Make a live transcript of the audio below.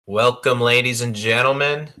Welcome, ladies and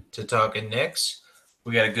gentlemen, to Talking Knicks.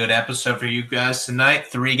 We got a good episode for you guys tonight.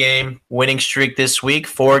 3-game winning streak this week,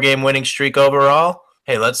 4-game winning streak overall.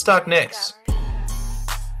 Hey, let's talk Knicks.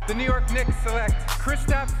 The New York Knicks select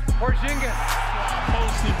Kristaps Porzingis.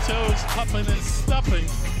 Post and toes, huffing and stuffing.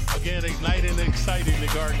 Again, igniting and exciting the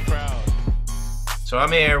Garden crowd. So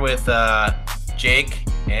I'm here with Jake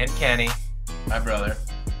and Kenny, my brother.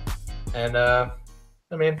 And,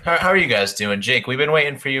 how are you guys doing? Jake, we've been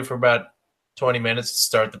waiting for you for about 20 minutes to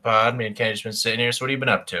start the pod. Me and Kenny's been sitting here. So what have you been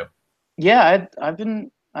up to? Yeah, I've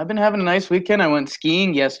been having a nice weekend. I went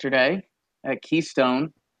skiing yesterday at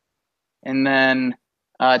Keystone, and then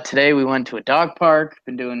today we went to a dog park.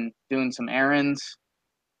 Been doing some errands.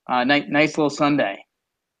 Nice little Sunday,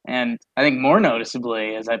 and I think more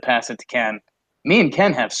noticeably, as I pass it to Ken, me and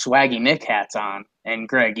Ken have swaggy Nick hats on, and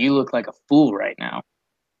Greg, you look like a fool right now.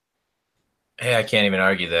 Hey, I can't even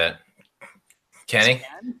argue that. Kenny?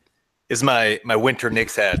 Is my winter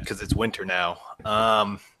Knicks hat because it's winter now.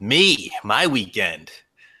 My weekend.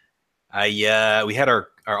 We had our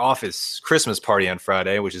office Christmas party on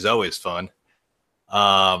Friday, which is always fun.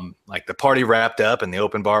 The party wrapped up and the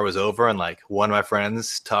open bar was over, and one of my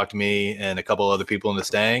friends talked to me and a couple other people into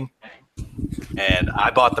staying. And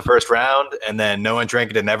I bought the first round, and then no one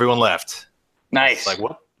drank it, and everyone left. Nice. It's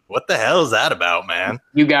what the hell is that about, man?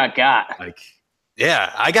 You got.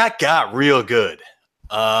 Yeah, I got real good.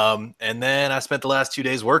 And then I spent the last 2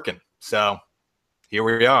 days working. So here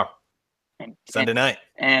we are. Sunday night.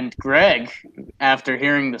 And Greg, after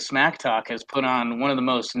hearing the smack talk, has put on one of the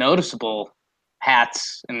most noticeable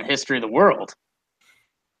hats in the history of the world.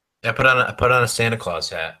 I put on a Santa Claus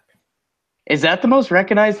hat. Is that the most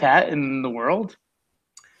recognized hat in the world?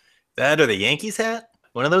 That or the Yankees hat?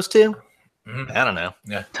 One of those two? Mm-hmm. I don't know.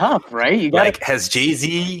 Yeah. Tough, right? You got Has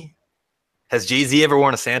Jay-Z ever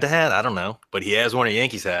worn a Santa hat? I don't know, but he has worn a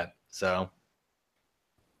Yankees hat. So,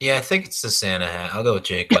 yeah, I think it's the Santa hat. I'll go with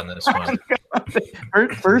Jake on this one.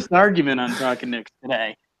 First argument on Talking Knicks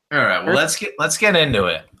today. All right, well, let's get into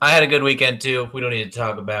it. I had a good weekend too. We don't need to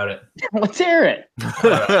talk about it. Let's hear it.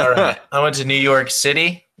 All right. I went to New York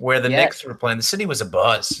City where the Knicks were playing. The city was a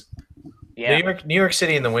buzz. Yeah. New York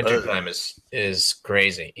City in the wintertime is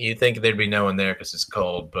crazy. You think there'd be no one there because it's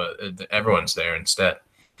cold, but everyone's there instead.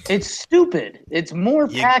 It's stupid. It's more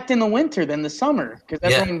packed in the winter than the summer because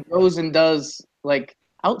everyone goes and does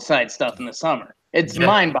outside stuff in the summer. It's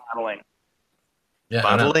mind-boggling. Yeah,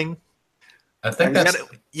 bottling. I think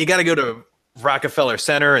you got to go to Rockefeller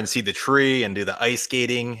Center and see the tree and do the ice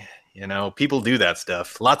skating. You know, people do that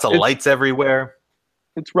stuff. Lots of lights everywhere.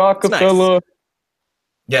 It's Rockefeller. It's nice.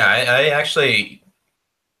 Yeah, I actually,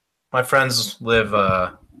 my friends live,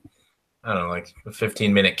 a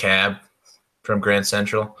 15-minute cab from Grand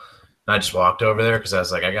Central. And I just walked over there because I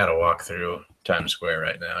was like, I got to walk through Times Square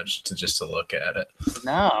right now just to look at it.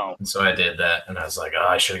 No. And so I did that, and I was like, oh,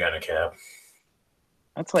 I should have gotten a cab.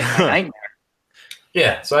 That's like my nightmare.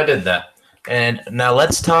 Yeah, so I did that. And now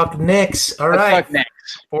let's talk Knicks. All right. Let's talk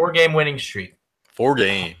Knicks. 4-game winning streak. 4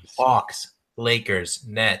 games. Hawks, Lakers,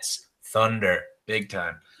 Nets, Thunder. Big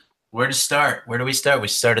time. Where to start? Where do we start? We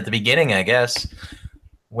start at the beginning, I guess.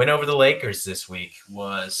 Win over the Lakers this week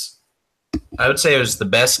was, I would say it was the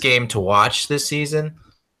best game to watch this season,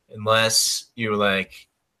 unless you were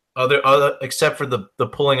except for the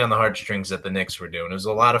pulling on the heartstrings that the Knicks were doing. It was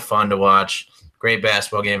a lot of fun to watch. Great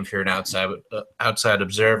basketball game if you're an outside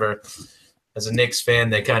observer. As a Knicks fan,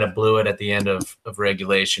 they kind of blew it at the end of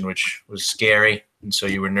regulation, which was scary, and so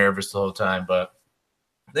you were nervous the whole time, but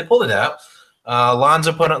they pulled it out.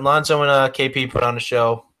 Lonzo and KP put on a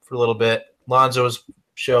show for a little bit. Lonzo's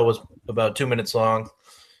show was about 2 minutes long.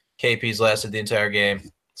 KP's lasted the entire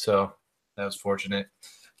game, so that was fortunate.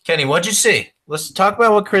 Kenny, what'd you see? Let's talk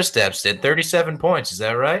about what Kristaps did. 37 points, is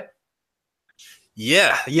that right?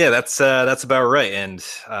 Yeah, that's about right. And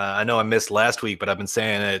I know I missed last week, but I've been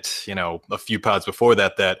saying it, a few pods before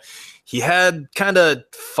that he had kind of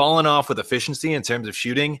fallen off with efficiency in terms of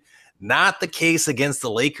shooting. Not the case against the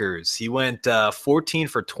Lakers. He went 14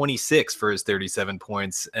 for 26 for his 37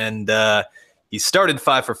 points, and he started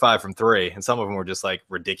 5 for 5 from 3, and some of them were just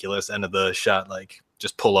ridiculous. End of the shot,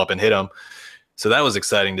 just pull up and hit them. So that was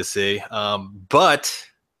exciting to see. But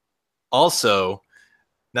also,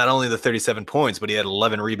 not only the 37 points, but he had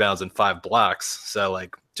 11 rebounds and 5 blocks. So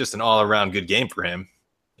just an all-around good game for him.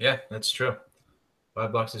 Yeah, that's true.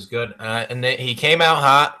 5 blocks is good. And he came out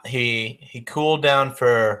hot. He cooled down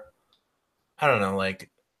for,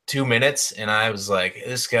 2 minutes, and I was like,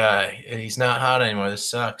 this guy, he's not hot anymore. This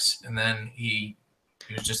sucks. And then he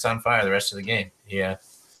was just on fire the rest of the game. Yeah.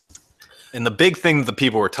 And the big thing that the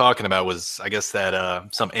people were talking about was, I guess,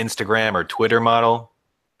 that some Instagram or Twitter model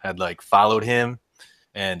had like followed him,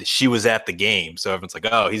 and she was at the game. So everyone's like,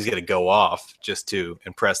 oh, he's gonna go off just to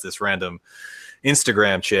impress this random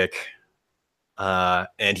Instagram chick,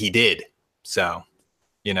 and he did. So,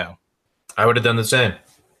 I would have done the same.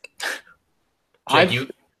 Jake,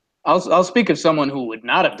 I'll speak of someone who would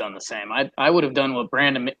not have done the same. I would have done what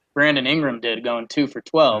Brandon Ingram did, going 2 for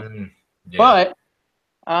 12. Yeah. But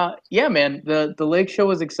yeah, man, the Lake Show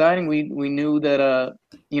was exciting. We knew that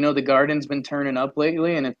the Garden's been turning up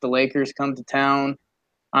lately, and if the Lakers come to town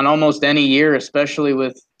on almost any year, especially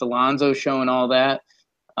with the Lonzo show and all that,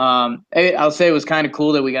 I'll say it was kind of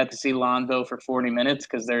cool that we got to see Lonzo for 40 minutes,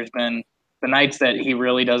 because there's been the nights that he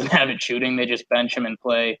really doesn't have it shooting, they just bench him and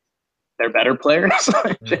play their better players.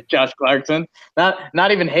 Josh Clarkson,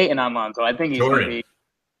 not even hating on Lonzo. I think he's going to be.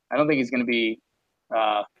 I don't think he's going to be.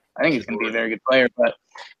 I think he's going to be a very good player. But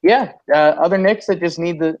yeah, other Knicks that just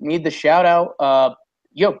need the shout out.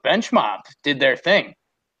 Bench Mob did their thing.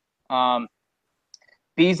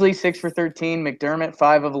 Beasley 6 for 13, McDermott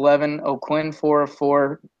 5 of 11, O'Quinn 4 of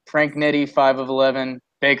 4, Frank Nitti 5 of 11,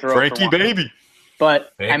 Baker 0 Frankie for 1. baby.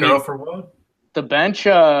 But Baker I mean, 0 for 1. The bench.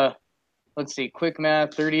 Let's see, quick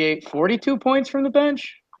math: 38, 42 points from the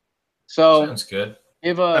bench. So Sounds good.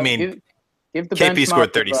 give the KP bench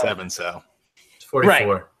scored 37, so It's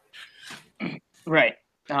 44. Right.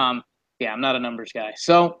 Yeah, I'm not a numbers guy.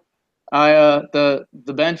 So the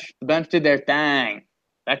bench did their thing.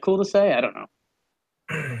 That cool to say? I don't know.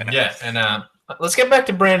 Yeah, and let's get back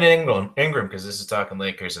to Brandon Ingram, because this is talking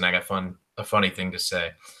Lakers, and I got a funny thing to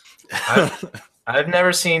say. I've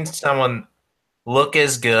never seen someone look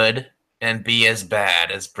as good and be as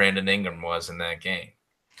bad as Brandon Ingram was in that game.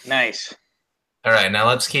 Nice. All right, now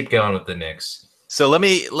let's keep going with the Knicks. So let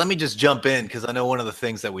me just jump in, because I know one of the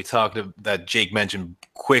things that Jake mentioned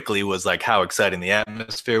quickly was like how exciting the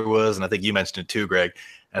atmosphere was, and I think you mentioned it too, Greg.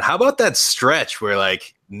 And how about that stretch where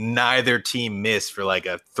like neither team missed for like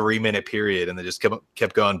a 3-minute period, and they just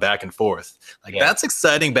kept going back and forth? Like That's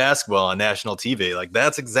exciting basketball on national TV. Like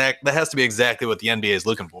that has to be exactly what the NBA is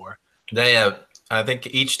looking for. I think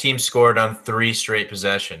each team scored on 3 straight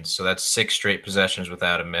possessions, so that's 6 straight possessions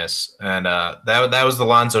without a miss. And that was the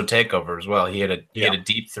Lonzo takeover as well. He had a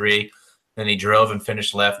deep 3, then he drove and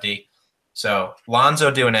finished lefty. So Lonzo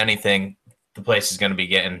doing anything, the place is going to be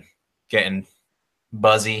getting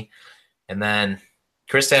buzzy. And then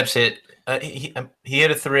Kristaps hit he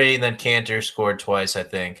hit a 3, and then Cantor scored twice, I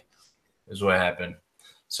think, is what happened.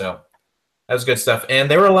 So that was good stuff.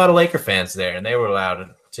 And there were a lot of Laker fans there, and they were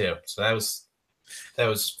loud too. So that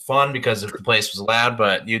was fun because the place was loud,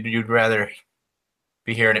 but you'd rather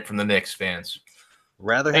be hearing it from the Knicks fans.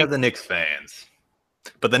 Rather have the Knicks fans.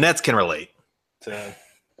 But the Nets can relate. So.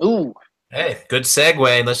 Ooh. Hey, good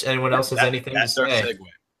segue, unless anyone else has anything to say. Segue.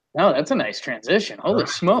 No, that's a nice transition. Holy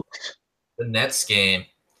smokes. The Nets game.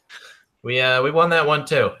 We won that one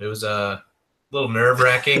too. It was a little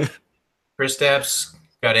nerve-wracking. Kristaps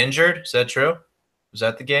got injured. Is that true? Was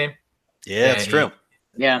that the game? Yeah, it's true.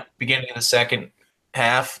 Yeah. Beginning of the second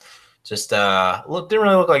half, just didn't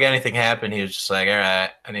really look like anything happened. He was just like, all right,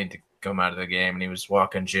 I need to come out of the game. And he was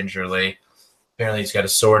walking gingerly. Apparently he's got a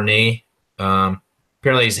sore knee.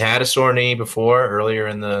 Apparently he's had a sore knee before, earlier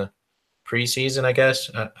in the preseason, I guess.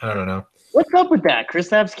 I don't know. What's up with that?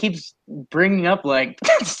 Kristaps keeps bringing up like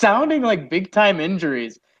sounding like big time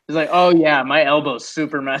injuries. He's like, oh yeah, my elbow's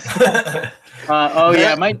super messed up.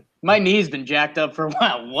 Yeah, my knee's been jacked up for a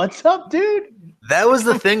while. What's up, dude? That was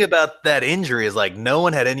the thing about that injury, is like no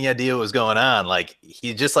one had any idea what was going on. Like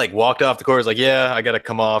he just like walked off the court, was like, yeah, I gotta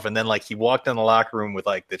come off. And then like he walked in the locker room with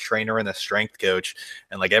like the trainer and the strength coach,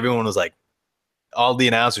 and like everyone was like, all the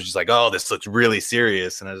announcers just like, oh, this looks really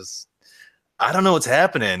serious. And I don't know what's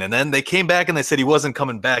happening. And then they came back and they said he wasn't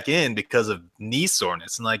coming back in because of knee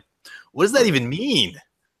soreness. And like, what does that even mean?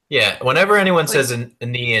 Yeah, whenever anyone says a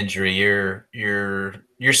knee injury, you're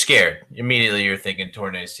scared. Immediately you're thinking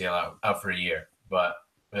torn ACL out for a year. But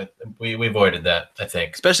we avoided that, I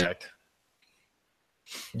think. Especially.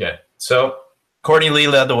 Yeah. So Courtney Lee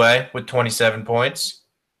led the way with 27 points.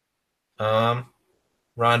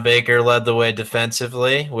 Ron Baker led the way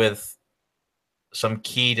defensively with some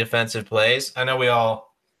key defensive plays. I know we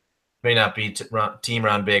all may not be team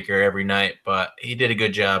Ron Baker every night, but he did a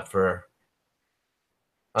good job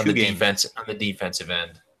on the defensive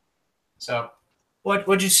end. So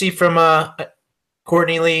what'd you see from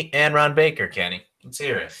Courtney Lee and Ron Baker, Kenny? Let's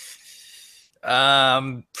hear it.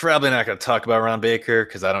 Probably not going to talk about Ron Baker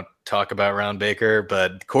because I don't talk about Ron Baker,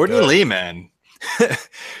 but Courtney Lee, man.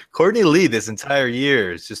 Courtney Lee this entire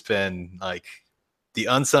year has just been like the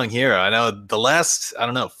unsung hero. I know the last,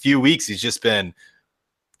 few weeks he's just been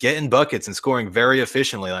getting buckets and scoring very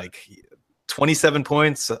efficiently, like 27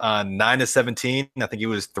 points on 9 of 17. I think he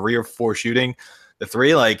was 3 or 4 shooting the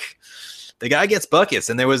three. Like, the guy gets buckets.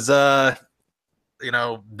 And there was, that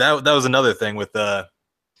was another thing with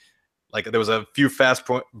like there was a few fast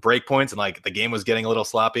break points and like the game was getting a little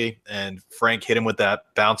sloppy. And Frank hit him with that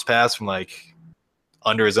bounce pass from like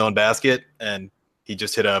under his own basket, and he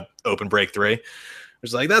just hit a open break three.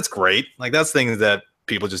 It's like, that's great. Like, that's things that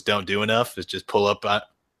people just don't do enough, is just pull up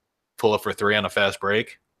for three on a fast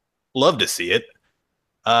break. Love to see it.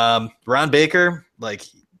 Ron Baker, like,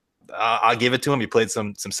 I'll give it to him. He played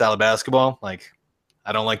some solid basketball. Like,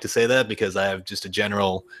 I don't like to say that because I have just a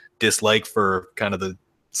general dislike for kind of the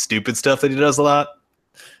stupid stuff that he does a lot.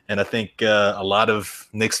 And I think a lot of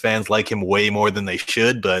Knicks fans like him way more than they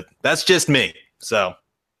should, but that's just me. So,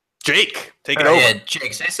 Jake, take it over. Yeah,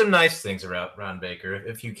 Jake, say some nice things about Ron Baker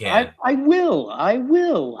if you can. I will.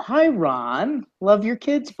 Hi, Ron. Love your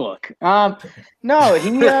kids' book. No, he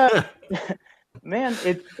man,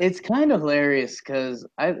 it's kind of hilarious because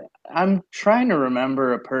I'm trying to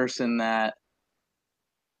remember a person that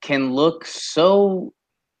can look so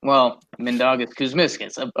Mindaugas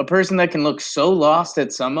Kuzmiskis, a person that can look so lost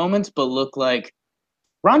at some moments, but look like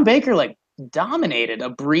Ron Baker like dominated a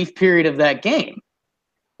brief period of that game,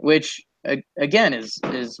 which again is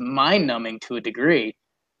mind-numbing to a degree.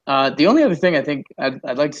 The only other thing I think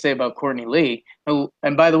I'd like to say about Courtney Lee,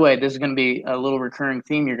 and by the way, this is going to be a little recurring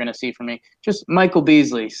theme you're going to see from me, just Michael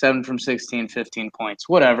Beasley, 7 from 16, 15 points,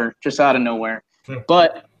 whatever, just out of nowhere.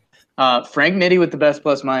 But Frank Nitti with the best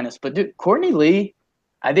plus minus. But dude, Courtney Lee,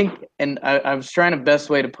 I think, and I was trying the best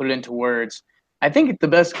way to put it into words, I think the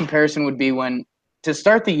best comparison would be when, to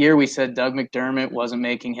start the year, we said Doug McDermott wasn't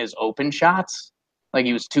making his open shots. Like,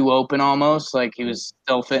 he was too open almost, like he was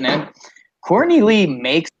still fitting in. Courtney Lee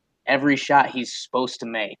makes every shot he's supposed to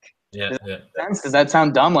make. Yeah. Does that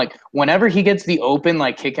sound dumb? Like, whenever he gets the open,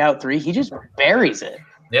 like, kick out three, he just buries it.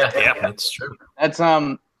 Yeah, that's true. That's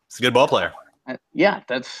He's a good ball player. Yeah,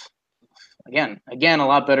 that's again a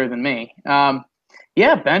lot better than me.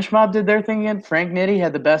 Yeah, Bench Mob did their thing again. Frank Nitti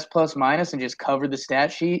had the best plus minus and just covered the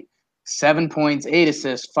stat sheet. 7 points, 8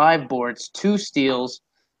 assists, 5 boards, 2 steals.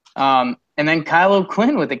 And then Kyle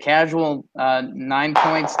O'Quinn with a casual 9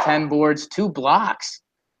 points, 10 boards, 2 blocks.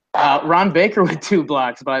 Ron Baker with 2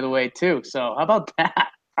 blocks, by the way, too. So how about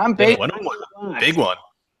that? Ron Baker. Big one.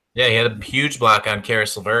 Yeah, he had a huge block on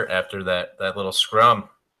Karis LeVert after that little scrum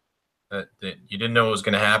that you didn't know what was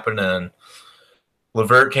going to happen. And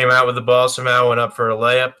LeVert came out with the ball somehow, went up for a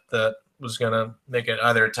layup that was going to make it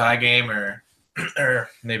either a tie game or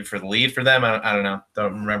maybe for the lead for them. I don't know.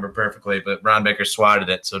 Don't remember perfectly, but Ron Baker swatted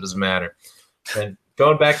it, so it doesn't matter. And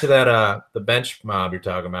going back to that, the bench mob you're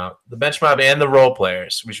talking about, the bench mob and the role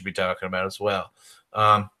players we should be talking about as well.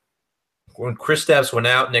 When Kristaps went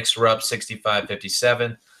out, Knicks were up 65-57.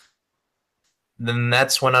 Then the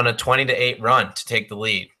Nets went on a 20-8 run to take the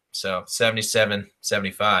lead, so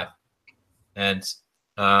 77-75. And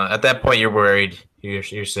at that point, you're worried.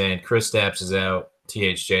 You're saying Kristaps is out,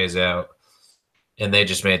 THJ is out, and they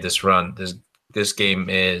just made this run. This game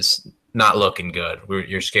is not looking good.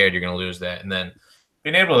 You're scared you're going to lose that. And then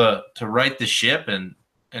being able to right the ship and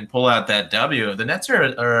pull out that W, the Nets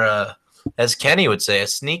are as Kenny would say, a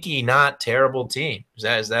sneaky, not terrible team.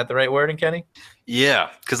 Is that the right wording, Kenny?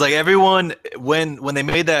 Yeah, because like everyone, when they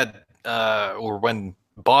made that, or when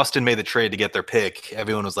Boston made the trade to get their pick,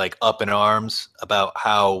 everyone was like up in arms about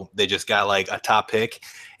how they just got like a top pick.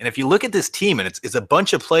 And if you look at this team, and it's a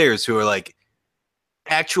bunch of players who are like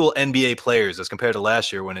actual NBA players as compared to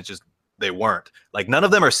last year when it just they weren't. Like, none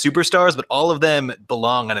of them are superstars, but all of them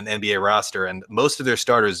belong on an NBA roster, and most of their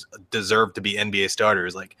starters deserve to be NBA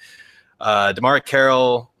starters. Like DeMar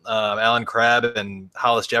Carroll, Alan Crabb, and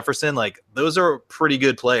Hollis Jefferson, like those are pretty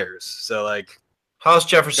good players. So like Hollis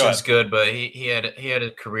Jefferson's good, but he had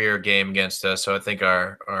a career game against us, so I think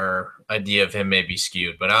our idea of him may be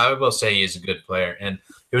skewed. But I will say he is a good player, and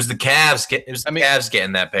it was the Cavs. Cavs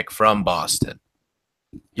getting that pick from Boston.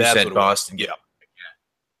 You said Boston. Yeah.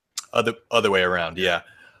 Other way around, yeah.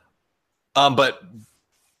 But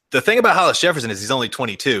the thing about Hollis Jefferson is he's only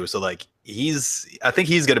 22, so like I think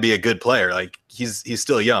he's going to be a good player. Like he's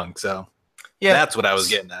still young, so yeah, that's what I was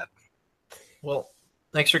getting at. Well,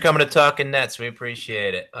 thanks for coming to Talking Nets. We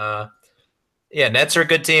appreciate it. Yeah, Nets are a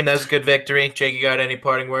good team. That was a good victory. Jake, you got any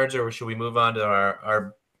parting words, or should we move on to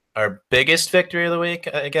our biggest victory of the week?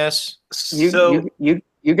 I guess. You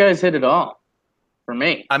guys hit it all for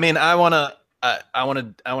me. I mean, I want to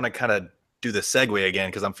kind of do the segue again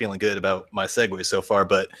because I'm feeling good about my segue so far.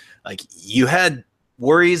 But like, you had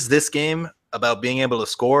worries this game about being able to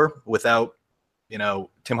score without,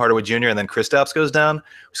 Tim Hardaway Jr. and then Kristaps goes down.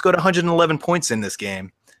 We scored 111 points in this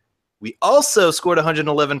game, We also scored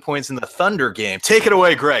 111 points in the Thunder game. Take it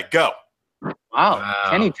away, Greg. Go. Wow.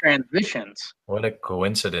 Kenny transitions. What a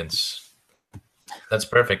coincidence. That's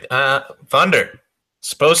perfect. Thunder,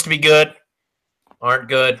 supposed to be good, aren't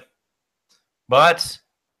good, but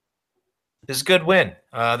this is a good win.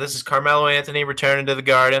 This is Carmelo Anthony returning to the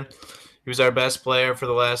Garden. He was our best player for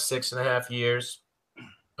the last 6.5 years,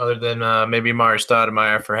 other than maybe Mars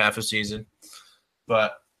Stoudemire for half a season.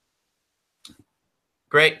 But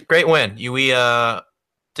great win. We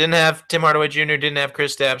didn't have Tim Hardaway Jr., didn't have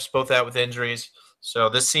Kristaps, both out with injuries. So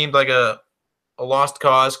this seemed like a lost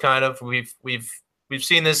cause, kind of. We've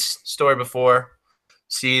seen this story before.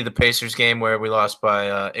 See the Pacers game where we lost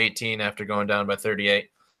by 18 after going down by 38.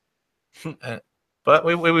 But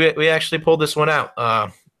we actually pulled this one out.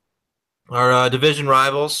 Our division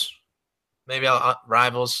rivals, maybe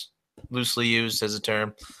rivals, loosely used as a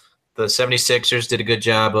term. The 76ers did a good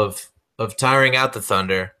job of tiring out the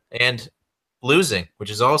Thunder and losing,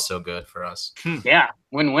 which is also good for us. Yeah,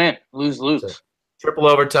 win-win, lose-lose. So, triple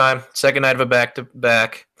overtime, second night of a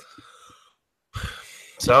back-to-back.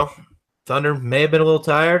 So Thunder may have been a little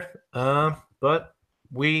tired, but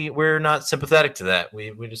we're not sympathetic to that.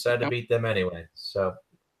 We decided to beat them anyway. So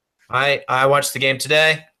I watched the game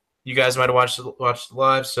today. You guys might have watched it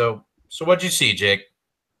live. So what'd you see, Jake?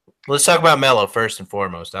 Let's talk about Melo first and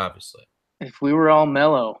foremost, obviously. If we were all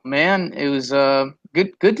Melo, man, it was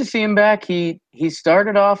good to see him back. He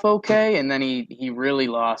started off okay, and then he really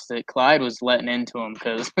lost it. Clyde was letting into him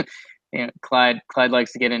because Clyde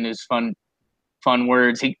likes to get into his fun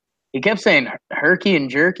words. He kept saying herky and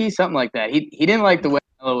jerky, something like that. He didn't like the way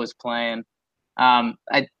Melo was playing.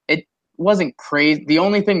 It wasn't crazy. The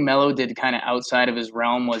only thing Melo did kind of outside of his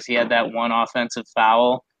realm was he had that one offensive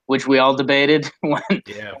foul, which we all debated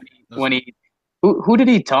when he who did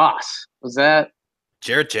he toss? Was that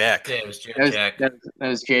Jarrett Jack? Yeah, it was Jarrett Jack. That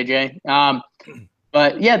was JJ.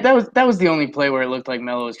 But yeah, that was the only play where it looked like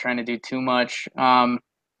Melo was trying to do too much. I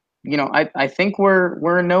think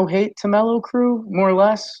we're a no hate to Melo crew, more or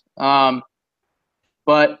less.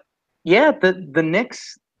 But yeah, the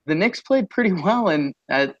Knicks played pretty well, and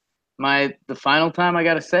the final time I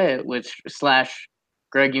gotta say it, which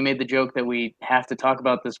 / Greg, you made the joke that we have to talk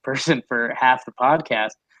about this person for half the podcast.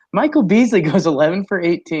 Michael Beasley goes 11 for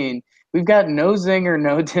 18. We've got no Zinger,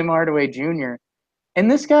 no Tim Hardaway Jr.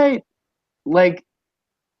 And this guy, like,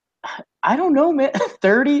 I don't know, man,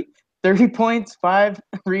 30 points, 5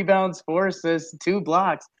 rebounds, 4 assists, 2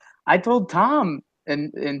 blocks. I told Tom,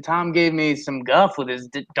 and Tom gave me some guff with his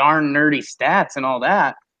darn nerdy stats and all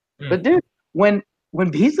that. But, dude, when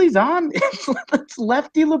Beasley's on, it's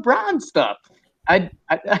lefty LeBron stuff.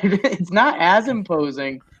 It's not as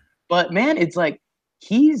imposing, but, man, it's like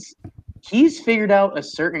he's figured out a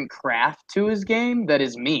certain craft to his game that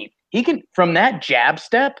is mean. He can, from that jab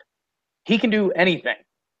step, he can do anything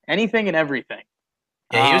and everything.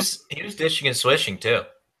 Yeah, he was dishing and swishing too.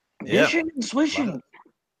 Dishing and swishing.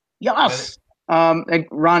 Yes. Like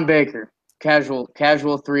Ron Baker, casual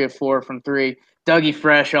 3 of 4 from 3. Dougie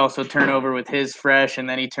Fresh also turnover with his fresh, and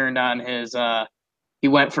then he turned on his he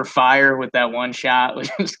went for fire with that one shot, which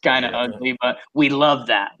was kind of ugly, but we love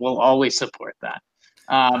that. We'll always support that.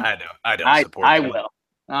 I don't support that. I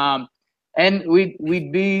will. And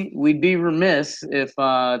we'd be remiss if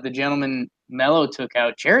the gentleman Melo took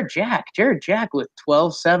out Jarrett Jack with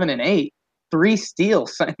 12, 7, and 8, 3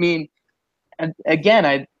 steals. I mean,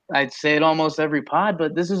 again, I'd say it almost every pod,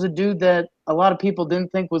 but this is a dude that a lot of people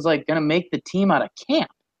didn't think was like going to make the team out of camp.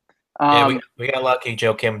 We got lucky.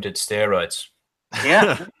 Joe Kim did steroids.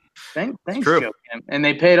 Yeah, thanks, Joe Kim, and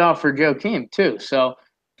they paid off for Joe Kim too. So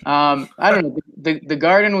I don't know. The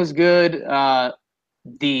Garden was good.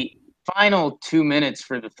 The final 2 minutes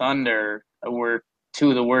for the Thunder were 2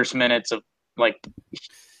 of the worst minutes of like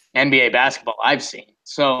NBA basketball I've seen.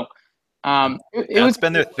 So it's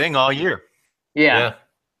been their thing all year. Yeah.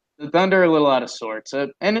 The Thunder are a little out of sorts.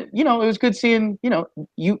 And it was good seeing,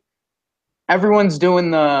 everyone's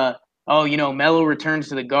doing the, Melo returns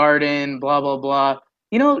to the Garden, blah, blah, blah.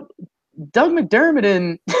 Doug McDermott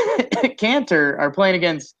and Cantor are playing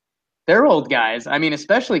against their old guys. I mean,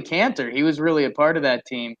 especially Cantor. He was really a part of that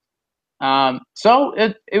team. So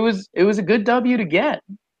it was a good W to get.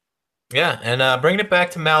 Yeah, and bringing it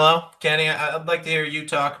back to Melo, Kenny, I'd like to hear you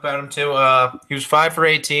talk about him too. He was 5 for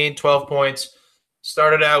 18, 12 points.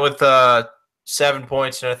 Started out with 7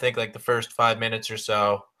 points, and I think like the first 5 minutes or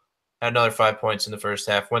so. Had another 5 points in the first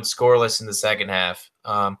half. Went scoreless in the second half.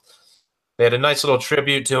 They had a nice little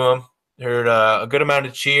tribute to him. Heard a good amount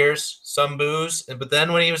of cheers, some boos, but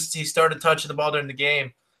then when he started touching the ball during the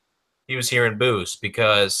game, he was hearing boos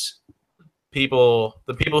because the people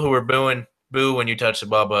who were boo when you touch the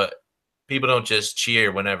ball, but people don't just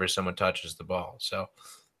cheer whenever someone touches the ball. So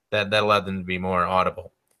that allowed them to be more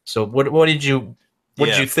audible. So what did you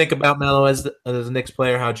think about Melo as a Knicks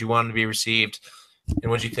player? How did you want him to be received? And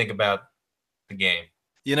what did you think about the game?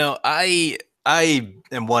 I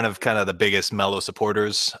am one of kind of the biggest Melo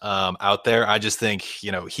supporters out there. I just think,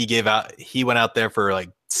 he went out there for like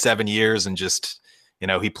 7 years and just,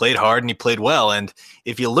 he played hard and he played well. And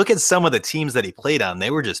if you look at some of the teams that he played on,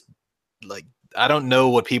 they were just like, I don't know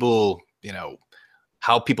what people,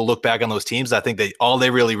 how people look back on those teams. I think all they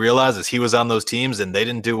really realize is he was on those teams and they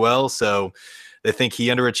didn't do well. So they think he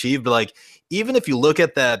underachieved. But like, even if you look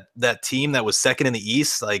at that team that was second in the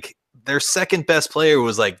East, like their second best player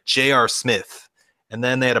was like J.R. Smith. And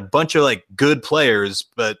then they had a bunch of like good players,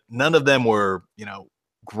 but none of them were,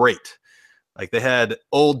 great. Like they had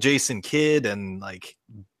old Jason Kidd and like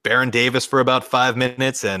Baron Davis for about 5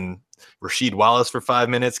 minutes and Rasheed Wallace for 5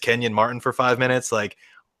 minutes, Kenyon Martin for 5 minutes. Like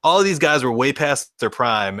all of these guys were way past their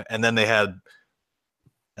prime. And then they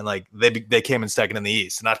came in second in the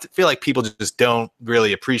East. And I feel like people just don't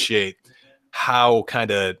really appreciate how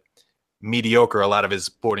kind of mediocre a lot of his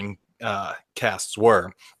supporting casts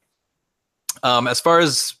were. As far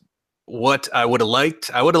as what I would have liked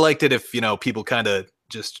it if, people kind of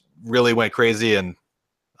just really went crazy and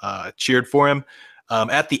cheered for him.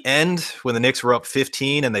 At the end, when the Knicks were up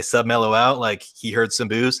 15 and they sub Melo out, like he heard some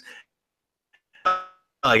boos.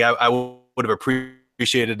 Like I would have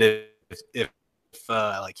appreciated it if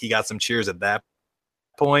like he got some cheers at that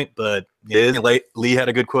point. But Lee had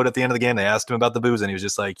a good quote at the end of the game. They asked him about the boos, and he was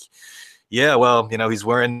just like, "Yeah, well, he's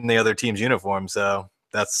wearing the other team's uniform, so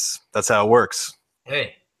that's how it works."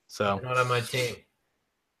 Hey, so you're not on my team.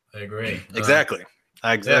 I agree. Exactly.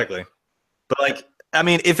 Yeah. But like, I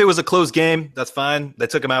mean, if it was a close game, that's fine. They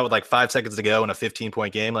took him out with like 5 seconds to go in a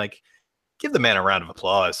 15-point game. Like, give the man a round of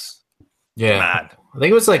applause. Yeah, Come on. I think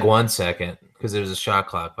it was like 1 second because there was a shot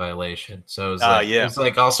clock violation. So it was it was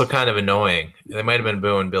like also kind of annoying. They might have been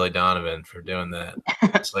booing Billy Donovan for doing that.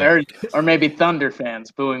 Like, or maybe Thunder fans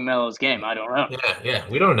booing Melo's game. I don't know. Yeah,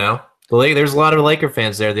 we don't know. There's a lot of Laker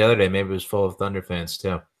fans there the other day. Maybe it was full of Thunder fans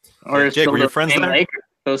too. Or Jake, were your friends there?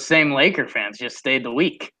 Those same Laker fans just stayed the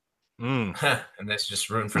week. And that's just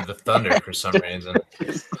rooting for the Thunder for some reason.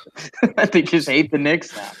 They just hate the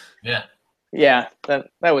Knicks now. Yeah. Yeah,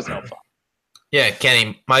 that was no fun. Yeah,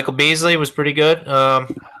 Kenny, Michael Beasley was pretty good.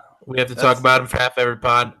 We have to talk about him for half every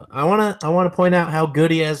pod. I wanna point out how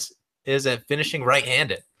good he is at finishing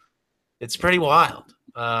right-handed. It's pretty wild.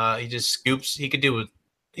 He just scoops. He could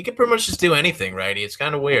pretty much just do anything, righty. It's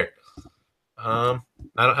kind of weird. I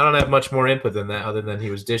don't have much more input than that, other than he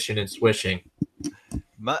was dishing and swishing.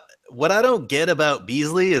 What I don't get about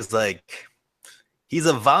Beasley is like he's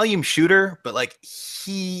a volume shooter, but like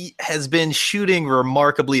he has been shooting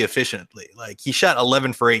remarkably efficiently. Like he shot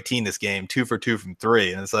 11 for 18 this game, 2 for 2 from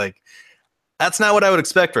 3, and it's like that's not what I would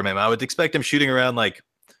expect from him. I would expect him shooting around like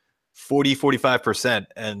 40-45%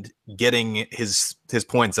 and getting his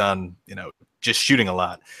points on just shooting a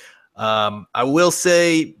lot. I will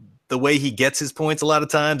say the way he gets his points a lot of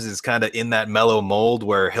times is kind of in that Melo mold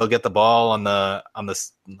where he'll get the ball on the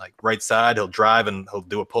like right side, he'll drive and he'll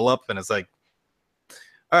do a pull up, and it's like,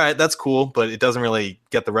 all right, that's cool, but it doesn't really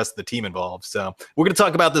get the rest of the team involved. So we're going to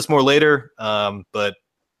talk about this more later, but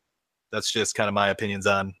that's just kind of my opinions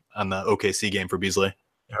on the OKC game for Beasley.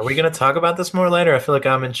 Are we going to talk about this more later? I feel like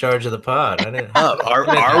I'm in charge of the pod.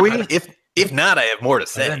 Are we? If not, I have more to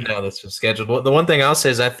say. I didn't know this was scheduled. Well, the one thing I'll say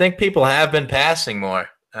is I think people have been passing more.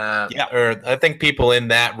 Or I think people in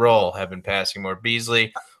that role have been passing more.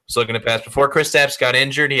 Beasley was looking to pass before Kristaps got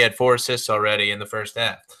injured. He had 4 assists already in the first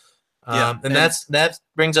half. And that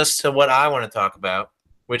brings us to what I want to talk about,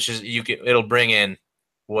 which is it'll bring in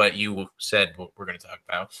what you said we're going to talk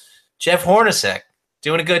about. Jeff Hornacek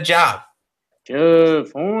doing a good job.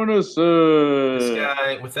 Jeff Hornacek. This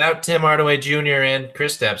guy, without Tim Hardaway Jr. and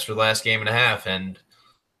Kristaps for the last game and a half, and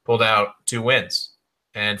pulled out 2 wins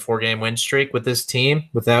and 4-game win streak with this team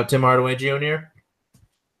without Tim Hardaway Jr.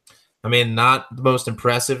 I mean, not the most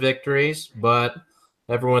impressive victories, but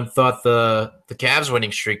everyone thought the Cavs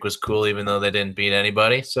winning streak was cool, even though they didn't beat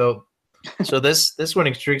anybody. So this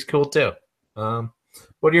winning streak's cool too. What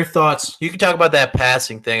are your thoughts? You can talk about that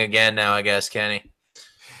passing thing again now, I guess, Kenny.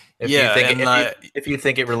 If you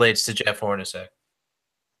think it relates to Jeff Hornacek.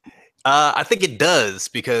 I think it does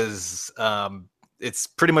because it's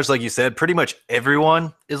pretty much like you said, pretty much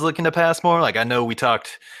everyone is looking to pass more. Like I know we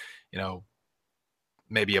talked,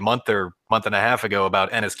 maybe a month and a half ago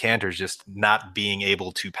about Enes Kanter just not being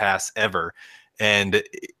able to pass ever. And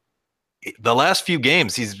the last few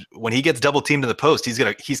games, when he gets double teamed in the post,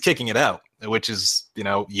 he's kicking it out. which is,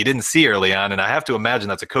 you didn't see early on. And I have to imagine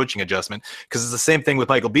that's a coaching adjustment, because it's the same thing with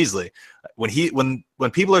Michael Beasley. When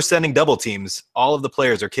people are sending double teams, all of the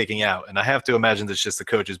players are kicking out. And I have to imagine that's just the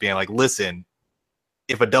coaches being like, listen,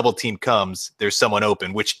 if a double team comes, there's someone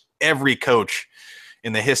open, which every coach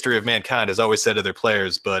in the history of mankind has always said to their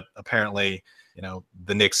players. But apparently,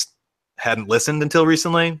 the Knicks hadn't listened until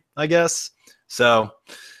recently, I guess. So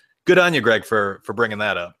good on you, Greg, for bringing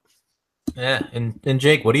that up. Yeah, and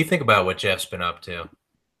Jake, what do you think about what Jeff's been up to?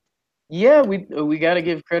 Yeah, we got to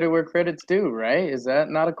give credit where credit's due, right? Is that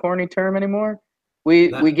not a corny term anymore? We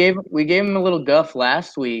gave him a little guff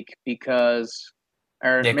last week because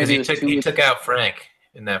he took out Frank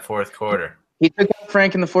in that fourth quarter. He took out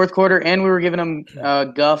Frank in the fourth quarter, and we were giving him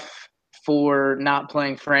guff for not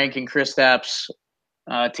playing Frank and Kristaps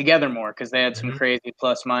together more, because they had some crazy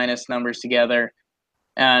plus-minus numbers together.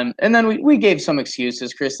 And then we gave some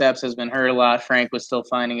excuses. Kristaps has been hurt a lot. Frank was still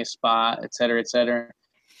finding his spot, et cetera, et cetera.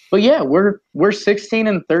 But yeah, we're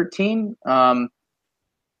 16-13,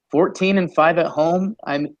 14-5 at home.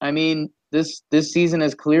 I mean, this season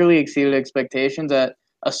has clearly exceeded expectations. At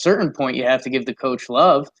a certain point, you have to give the coach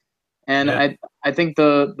love. And yeah. I think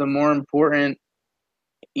the more important,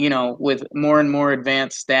 with more and more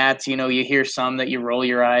advanced stats, you hear some that you roll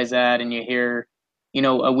your eyes at, and you hear,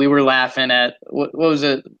 we were laughing at, what was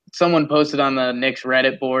it? Someone posted on the Knicks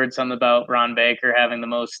Reddit board something about Ron Baker having the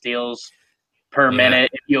most steals per minute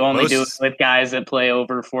if you only do it with guys that play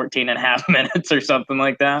over 14 and a half minutes or something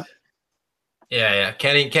like that. Yeah.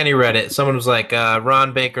 Kenny read it. Someone was like,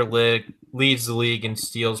 Ron Baker leads the league in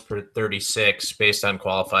steals per 36 based on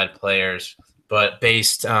qualified players, but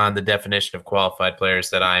based on the definition of qualified players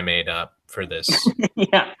that I made up for this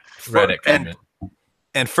Reddit comment.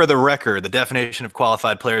 And for the record, the definition of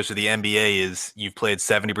qualified players for the NBA is you've played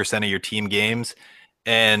 70% of your team games,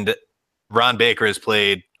 and Ron Baker has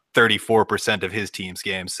played 34% of his team's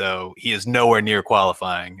games, so he is nowhere near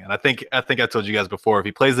qualifying. And I think I told you guys before, if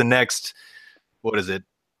he plays the next,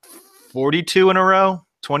 42 in a row,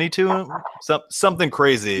 22, something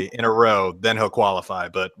crazy in a row, then he'll qualify.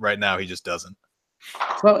 But right now, he just doesn't.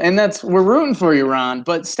 Well, and we're rooting for you, Ron.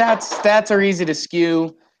 But stats are easy to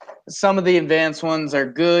skew. Some of the advanced ones are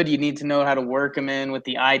good. You need to know how to work them in with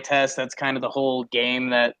the eye test. That's kind of the whole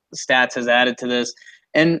game that stats has added to this.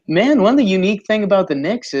 And, man, one of the unique thing about the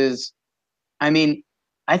Knicks is, I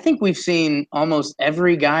think we've seen almost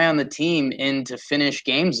every guy on the team in to finish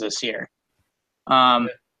games this year.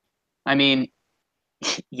 Hornacek's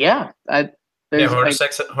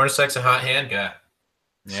a hot hand guy.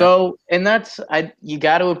 Yeah. So, and you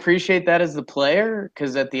got to appreciate that as the player,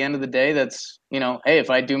 because at the end of the day, that's, hey,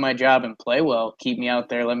 if I do my job and play well, keep me out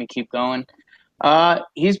there, let me keep going.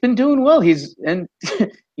 He's been doing well. We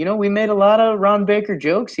made a lot of Ron Baker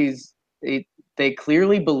jokes. They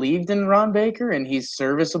clearly believed in Ron Baker, and he's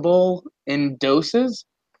serviceable in doses.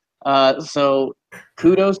 So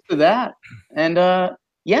kudos to that. And who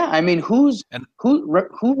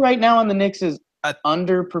right now on the Knicks is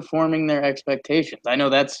underperforming their expectations? I know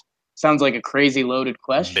that sounds like a crazy loaded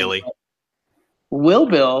question. Billy.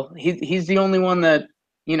 Bill, he's the only one that,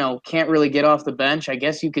 can't really get off the bench. I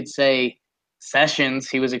guess you could say Sessions,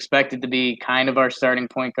 he was expected to be kind of our starting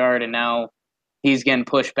point guard, and now he's getting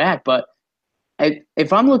pushed back. But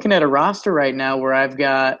if I'm looking at a roster right now where I've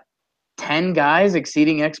got 10 guys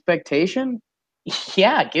exceeding expectation,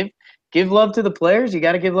 yeah, give love to the players. You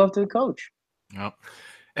got to give love to the coach. Yep.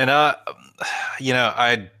 And I'm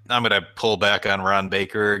going to pull back on Ron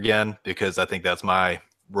Baker again, because I think that's my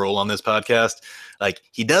role on this podcast. Like,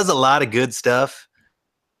 he does a lot of good stuff,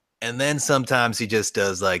 and then sometimes he just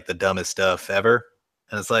does like the dumbest stuff ever.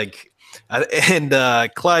 And it's like,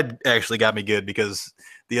 Clyde actually got me good, because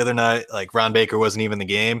the other night, like, Ron Baker wasn't even in the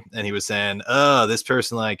game, and he was saying, "Oh, this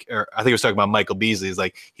person," or I think he was talking about Michael Beasley. He's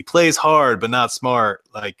like, he plays hard but not smart,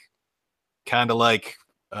 like, kind of like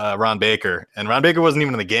Ron Baker. And Ron Baker wasn't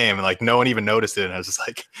even in the game, and like no one even noticed it. And I was just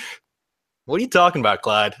like, "What are you talking about,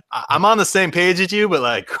 Clyde? I'm on the same page as you, but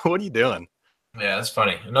like, what are you doing?" Yeah, that's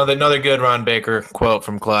funny. Another good Ron Baker quote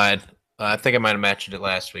from Clyde. I think I might have mentioned it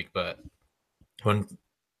last week, but when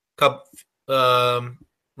Ron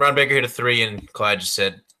Baker hit a three, and Clyde just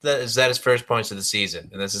said, "Is that his first points of the season?"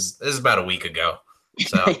 And this is about a week ago.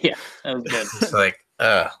 So yeah, that was good. It's like,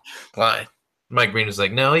 Clyde. Mike Green was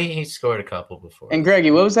like, "No, he scored a couple before." And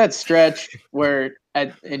Greggy, what was that stretch where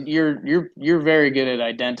and you're very good at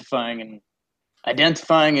identifying, and I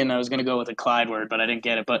was going to go with a Clyde word, but I didn't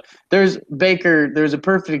get it. But there's a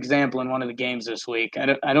perfect example in one of the games this week.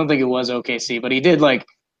 I don't think it was OKC, but he did like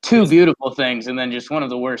two beautiful things and then just one of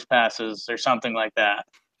the worst passes or something like that.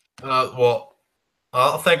 Well,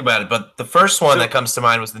 I'll think about it. But the first one that comes to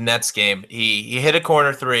mind was the Nets game. He hit a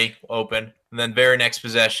corner three open, and then very next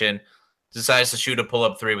possession decides to shoot a pull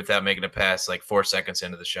up three without making a pass like 4 seconds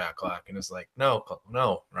into the shot clock, and it's like, no,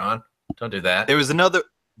 Ron, don't do that. There was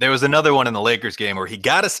another one in the Lakers game where he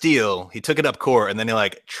got a steal, he took it up court, and then he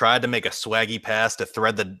like tried to make a swaggy pass to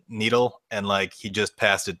thread the needle, and like he just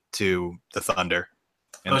passed it to the Thunder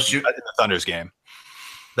in the Thunder's game.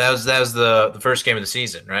 That was the first game of the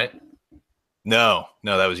season, right? No,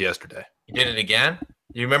 that was yesterday. You did it again?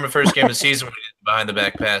 You remember the first game of the season when he did the behind the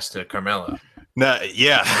back pass to Carmelo? No,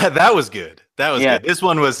 yeah, that was good. Good. This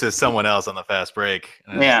one was to someone else on the fast break.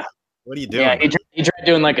 Yeah. What are you doing? Yeah, he tried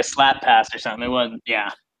doing like a slap pass or something. It wasn't.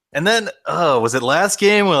 Yeah. And then, was it last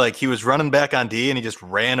game where like he was running back on D and he just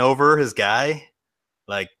ran over his guy?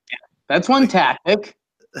 Like, that's one tactic.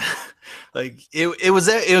 Like it was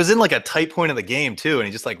in like a tight point of the game too, and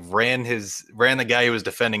he just like ran the guy he was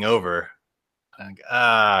defending over.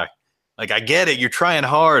 Like I get it, you're trying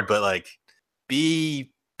hard, but like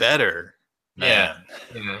be better. Man.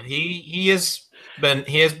 Yeah. He has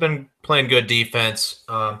been playing good defense.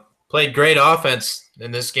 Played great offense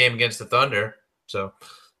in this game against the Thunder, so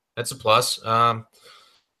that's a plus. I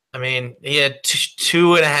mean, he had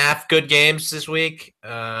 2.5 good games this week.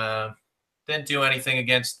 Didn't do anything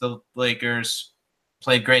against the Lakers.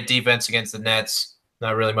 Played great defense against the Nets.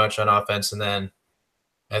 Not really much on offense, and then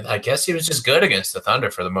I guess he was just good against the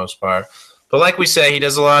Thunder for the most part. But like we say, he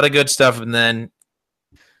does a lot of good stuff, and then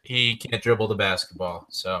he can't dribble the basketball.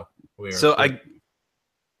 So we're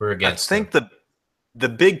against. I think the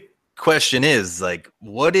big question is like,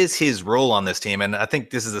 what is his role on this team? And I think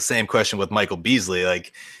this is the same question with Michael Beasley.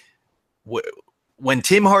 Like, when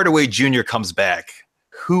Tim Hardaway Jr. comes back,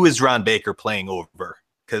 who is Ron Baker playing over?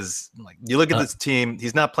 Because like you look at this team,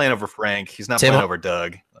 he's not playing over Frank. He's not playing over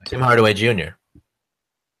Doug. Tim Hardaway Jr.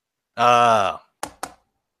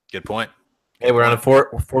 Good point. Hey, we're on a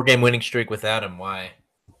four-game winning streak without him. Why?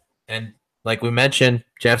 And like we mentioned,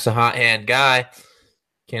 Jeff's a hot hand guy.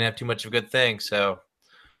 Can't have too much of a good thing. So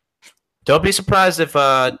don't be surprised if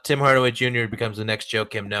Tim Hardaway Jr. becomes the next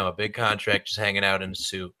Joakim Noah. Big contract, just hanging out in a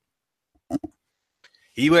suit.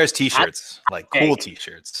 He wears T-shirts, like cool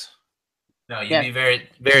T-shirts. No, you'd be very,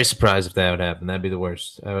 very surprised if that would happen. That'd be the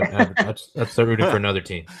worst. I'd start rooting for another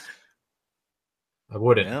team. I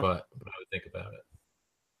wouldn't, but I would think about it,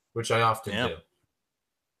 which I often do.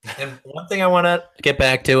 And one thing I want to get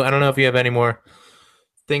back to, I don't know if you have any more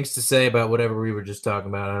things to say about whatever we were just talking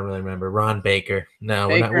about. I don't really remember. Ron Baker. No,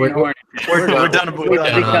 we're done. We're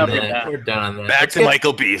done on that. Back to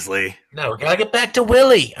Michael Beasley. No, we gotta get back to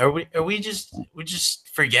Willie. Are we just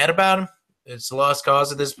forget about him? It's a lost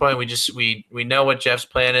cause at this point. We know what Jeff's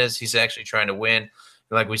plan is. He's actually trying to win.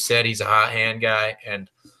 Like we said, he's a hot hand guy, and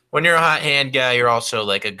when you're a hot hand guy, you're also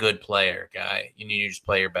like a good player guy. You need to just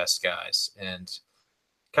play your best guys. And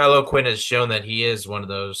Kyle O'Quinn has shown that he is one of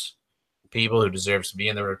those people who deserves to be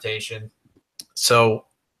in the rotation. So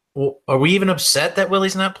are we even upset that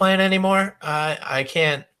Willie's not playing anymore? I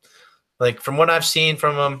can't, like, from what I've seen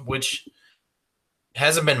from him, which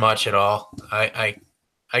hasn't been much at all, I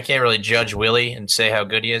can't really judge Willie and say how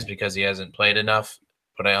good he is because he hasn't played enough,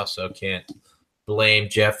 but I also can't blame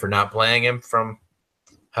Jeff for not playing him from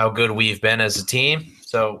how good we've been as a team.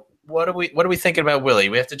 So what are we thinking about Willie?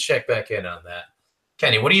 We have to check back in on that.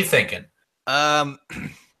 Kenny, what are you thinking?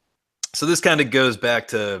 So this kind of goes back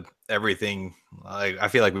to everything. I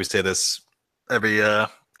feel like we say this every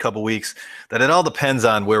couple weeks, that it all depends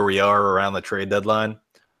on where we are around the trade deadline.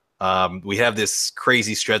 We have this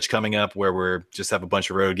crazy stretch coming up where we're just have a bunch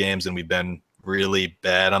of road games, and we've been really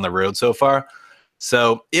bad on the road so far.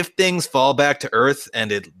 So if things fall back to earth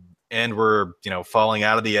and we're falling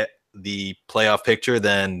out of the playoff picture,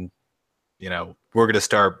 then we're gonna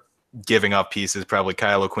start giving up pieces. Probably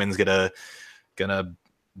Kyle O'Quinn's gonna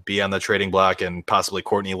be on the trading block, and possibly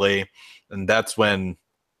Courtney Lee, and that's when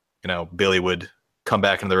Billy would come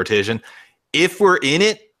back into the rotation. If we're in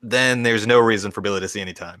it, then there's no reason for Billy to see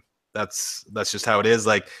any time. That's just how it is.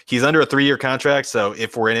 Like, he's under a 3-year contract, so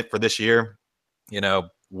if we're in it for this year,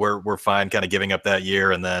 we're fine kind of giving up that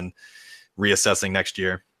year and then reassessing next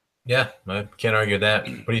year. Yeah, I can't argue that.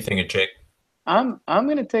 What do you think, Jake? I'm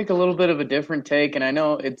gonna take a little bit of a different take, and I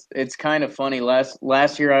know it's kind of funny.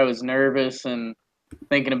 Last year I was nervous and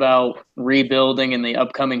thinking about rebuilding in the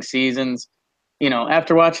upcoming seasons.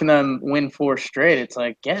 After watching them win 4 straight, it's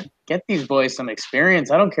like get these boys some experience.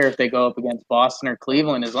 I don't care if they go up against Boston or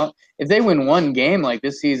Cleveland, if they win one game, like,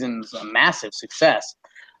 this season's a massive success.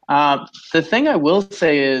 The thing I will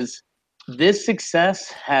say is this success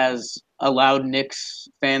has allowed Knicks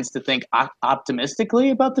fans to think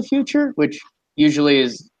optimistically about the future, which usually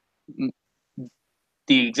is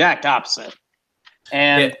the exact opposite.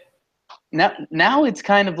 And now it's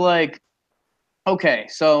kind of like, okay,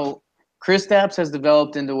 so Kristaps has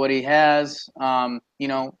developed into what he has.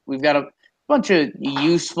 We've got a bunch of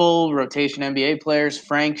useful rotation NBA players.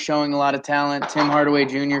 Frank showing a lot of talent. Tim Hardaway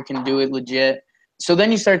Jr. can do it legit. So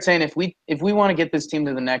then you start saying, if we want to get this team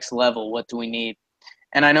to the next level, what do we need?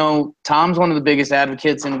 And I know Tom's one of the biggest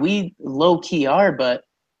advocates, and we low-key are, but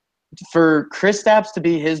for Kristaps to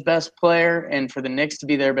be his best player and for the Knicks to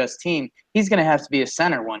be their best team, he's going to have to be a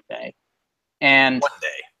center one day. And one day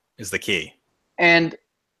is the key.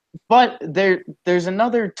 But there's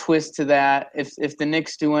another twist to that if the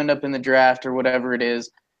Knicks do end up in the draft or whatever it is,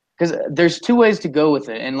 because there's two ways to go with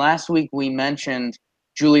it. And last week we mentioned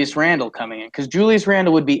Julius Randle coming in, because Julius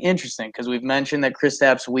Randle would be interesting because we've mentioned that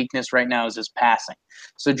Kristaps' weakness right now is his passing.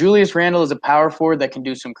 So Julius Randle is a power forward that can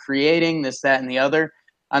do some creating, this, that, and the other.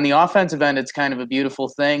 On the offensive end, it's kind of a beautiful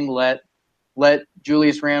thing. Let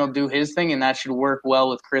Julius Randle do his thing, and that should work well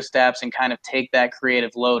with Kristaps and kind of take that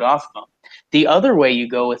creative load off of him. The other way you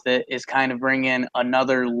go with it is kind of bring in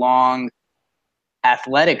another long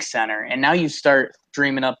athletic center, and now you start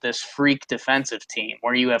dreaming up this freak defensive team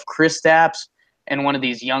where you have Kristaps and one of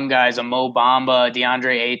these young guys, a Mo Bamba,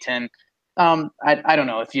 DeAndre Ayton. I don't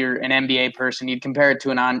know if you're an NBA person, you'd compare it to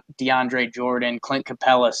an DeAndre Jordan, Clint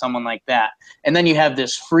Capella, someone like that. And then you have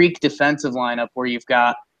this freak defensive lineup where you've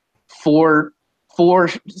got four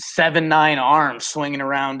 7'9" arms swinging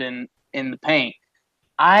around in the paint.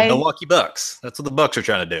 The Milwaukee Bucks. That's what the Bucks are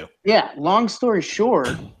trying to do. Yeah, long story short,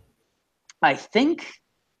 I think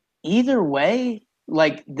either way,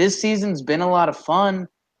 like this season's been a lot of fun.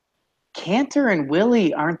 Cantor and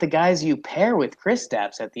Willie aren't the guys you pair with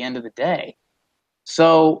Kristaps at the end of the day.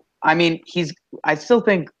 So, I mean, I still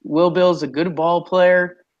think Will Bill's a good ball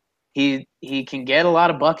player. He can get a lot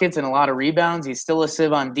of buckets and a lot of rebounds. He's still a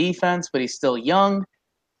sieve on defense, but he's still young.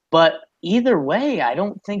 But either way, I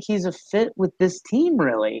don't think he's a fit with this team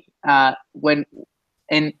really. If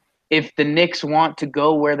the Knicks want to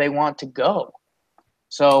go where they want to go.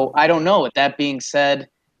 So I don't know. With that being said,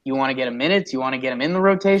 you want to get him minutes, you want to get him in the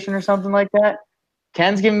rotation or something like that.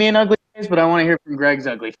 Ken's giving me an ugly face, but I want to hear from Greg's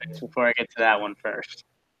ugly face before I get to that one first.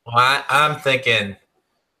 Well, I'm thinking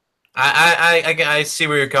I see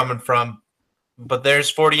where you're coming from, but there's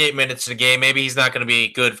 48 minutes in the game. Maybe he's not going to be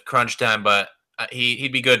good crunch time, but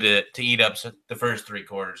he'd be good to eat up the first three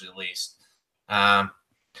quarters at least.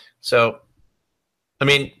 So, I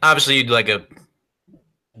mean, obviously you'd like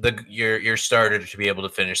your starter to be able to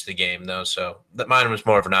finish the game, though. So that mine was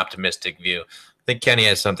more of an optimistic view. I think Kenny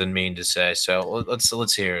has something mean to say, so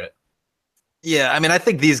let's hear it. Yeah, I mean, I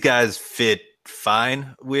think these guys fit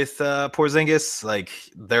fine with Porzingis. Like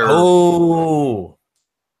they're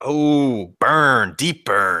deep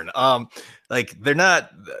burn. Like they're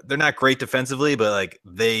not great defensively, but like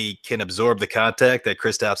they can absorb the contact that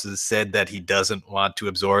Kristaps has said that he doesn't want to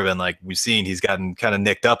absorb, and like we've seen, he's gotten kind of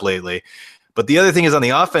nicked up lately. But the other thing is on the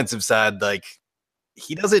offensive side, like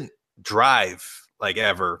he doesn't drive like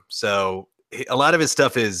ever. So a lot of his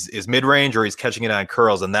stuff is mid-range, or he's catching it on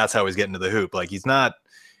curls, and that's how he's getting to the hoop. Like he's not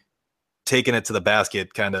taking it to the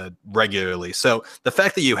basket kind of regularly. So the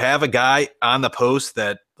fact that you have a guy on the post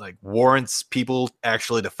that like warrants people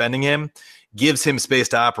actually defending him gives him space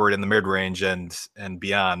to operate in the mid-range and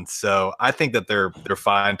beyond. So I think that they're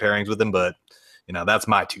fine pairings with him, but that's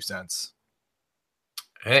my 2 cents.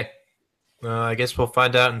 Hey. I guess we'll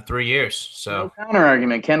find out in 3 years. So no counter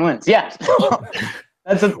argument. Ken wins. Yeah.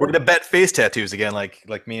 We're gonna bet face tattoos again,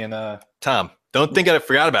 like me and Tom. Don't think I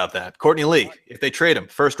forgot about that. Courtney Lee, if they trade him,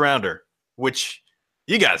 first rounder, which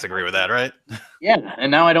you guys agree with that, right? Yeah, and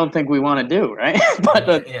now I don't think we want to do, right?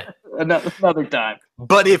 But another time.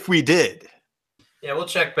 But if we did. Yeah, we'll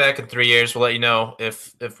check back in 3 years. We'll let you know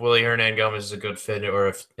if Willie Hernangomez is a good fit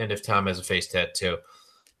or if Tom has a face tattoo.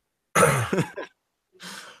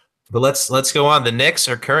 But let's go on. The Knicks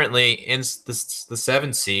are currently in the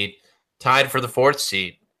 7th seed, tied for the 4th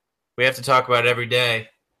seed. We have to talk about it every day,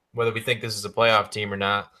 whether we think this is a playoff team or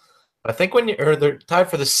not. I think they're tied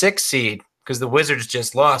for the 6th seed because the Wizards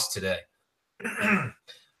just lost today.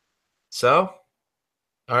 So,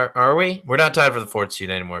 are we? We're not tied for the 4th seed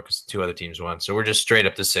anymore because 2 other teams won. So we're just straight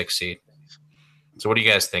up the 6th seed. So what are you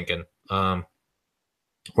guys thinking? Well,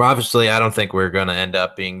 obviously, I don't think we're going to end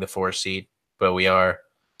up being the 4th seed, but we are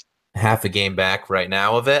half a game back right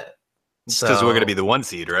now of it. Because we're going to be the 1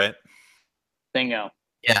 seed, right? Bingo.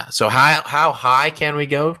 Yeah. So how high can we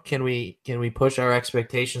go? Can we push our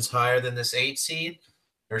expectations higher than this 8 seed,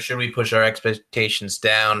 or should we push our expectations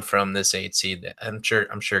down from this 8 seed? I'm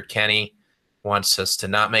sure Kenny wants us to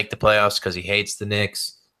not make the playoffs because he hates the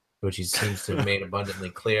Knicks, which he seems to have made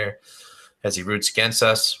abundantly clear. as he roots against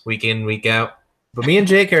us week in, week out. But me and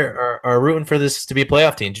Jake are rooting for this to be a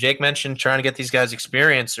playoff team. Jake mentioned trying to get these guys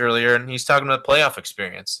experience earlier, and he's talking about playoff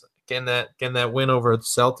experience. Getting that win over the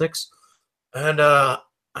Celtics. And,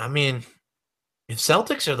 I mean, if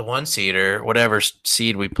Celtics are the 1 seed or whatever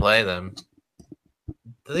seed we play them,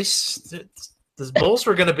 the Bulls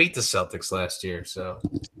were going to beat the Celtics last year, so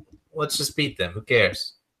let's just beat them. Who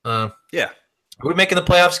cares? Yeah. Are we making the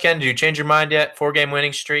playoffs, Ken? Did you change your mind yet? 4-game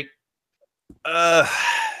winning streak? I've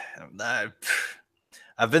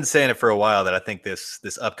been saying it for a while that I think this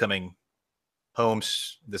upcoming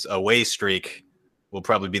this away streak will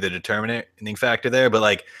probably be the determining factor there. But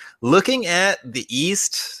like looking at the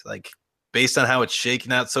East, like based on how it's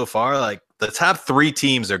shaken out so far, like the top 3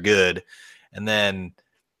 teams are good, and then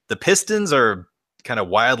the Pistons are kind of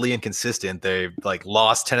wildly inconsistent. They've like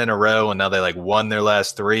lost 10 in a row, and now they like won their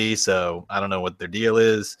last 3. So I don't know what their deal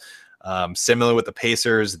is. Similar with the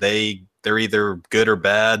Pacers, they're either good or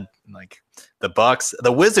bad. Like the Bucks,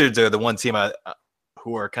 the Wizards are the one team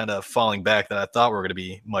who are kind of falling back that I thought were going to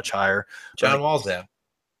be much higher. John Wall's out.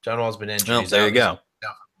 John Wall's been injured. Oh, there you go.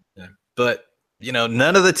 Yeah. But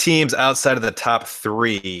none of the teams outside of the top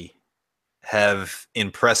 3 have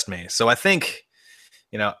impressed me. So I think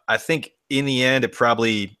in the end it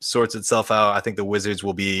probably sorts itself out. I think the Wizards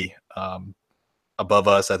will be above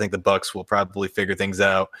us. I think the Bucks will probably figure things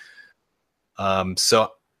out.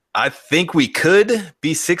 So I think we could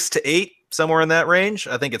be 6 to 8, somewhere in that range.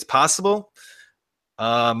 I think it's possible.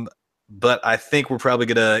 But I think we're probably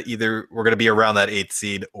gonna be around that 8th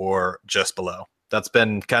seed or just below. That's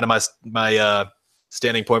been kind of my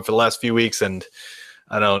standing point for the last few weeks, and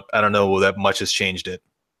I don't know that much has changed it.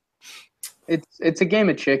 It's a game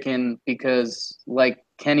of chicken because, like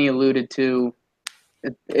Kenny alluded to,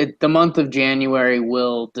 the month of January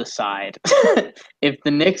will decide. If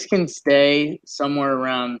the Knicks can stay somewhere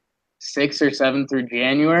around 6 or 7 through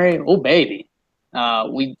January, oh baby,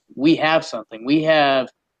 we have something. We have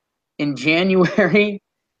in January.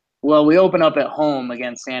 Well, we open up at home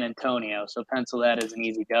against San Antonio, so pencil that as an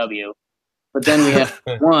easy W. But then we have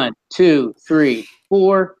 1, 2, 3,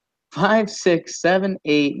 4, 5, 6, 7,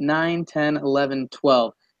 8, 9, 10, 11,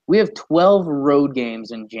 12. We have 12 road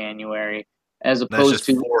games in January, as opposed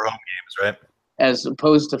to 4 home games, right? As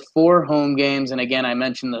opposed to 4 home games. And again, I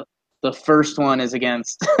mentioned the first one is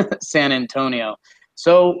against San Antonio.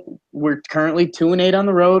 So we're currently 2-8 on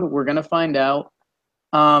the road. We're gonna find out.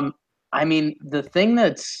 I mean, the thing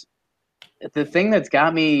that's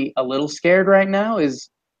got me a little scared right now is,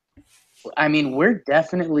 I mean, we're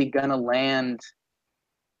definitely gonna land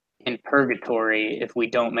in purgatory if we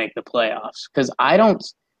don't make the playoffs. Because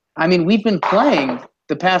we've been playing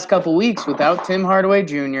the past couple weeks without Tim Hardaway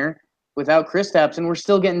Jr., without Kristaps, and we're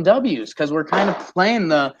still getting W's because we're kind of playing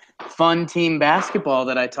the fun team basketball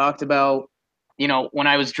that I talked about, when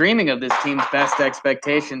I was dreaming of this team's best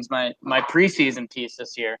expectations, my preseason piece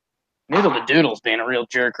this year. Noodle the Doodle's being a real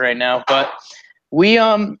jerk right now, but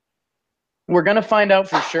we're gonna find out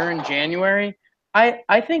for sure in January.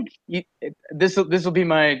 I think this will be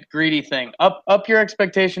my greedy thing. Up your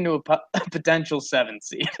expectation to a potential 7th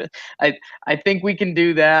seed. I think we can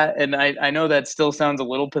do that, and I know that still sounds a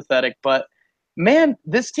little pathetic, but man,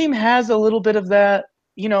 this team has a little bit of that.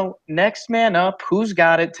 Next man up. Who's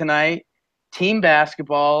got it tonight? Team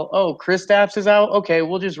basketball. Oh, Kristaps is out. Okay,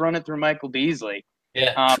 we'll just run it through Michael Beasley.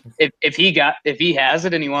 Yeah. If he has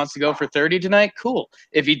it and he wants to go for 30 tonight, cool.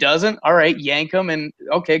 If he doesn't, all right, yank him, and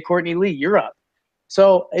okay, Courtney Lee, you're up.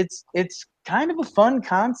 So it's kind of a fun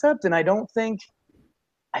concept, and I think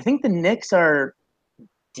the Knicks are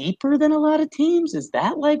deeper than a lot of teams. Is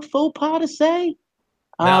that like faux pas to say?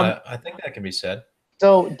 No, I think that can be said.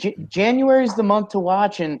 So January is the month to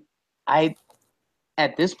watch, and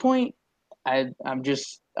at this point, I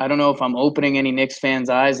don't know if I'm opening any Knicks fans'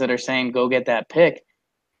 eyes that are saying go get that pick.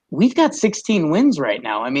 We've got 16 wins right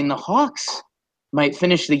now. I mean, the Hawks might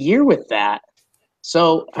finish the year with that.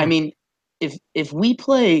 So I mean, if we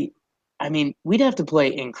play, I mean, we'd have to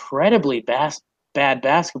play incredibly bad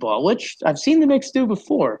basketball, which I've seen the Knicks do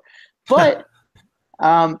before. But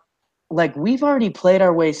like we've already played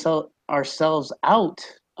our way ourselves out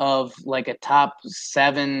of like a top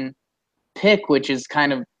 7 pick, which is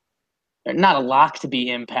kind of not a lock to be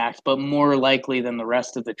Impact, but more likely than the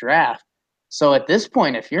rest of the draft. So at this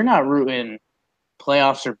point, if you're not rooting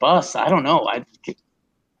playoffs or bust, I don't know.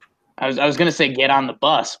 I was going to say get on the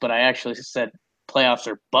bus, but I actually said playoffs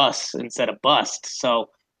or bust instead of bust. So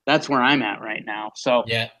that's where I'm at right now. So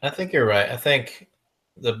yeah, I think you're right. I think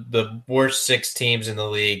the worst 6 teams in the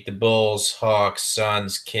league, the Bulls, Hawks,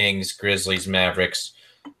 Suns, Kings, Grizzlies, Mavericks,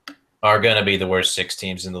 are going to be the worst 6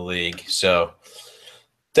 teams in the league. So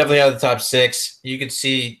Definitely out of the top 6. You could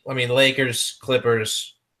see, I mean, Lakers,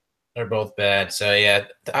 Clippers are both bad. So yeah,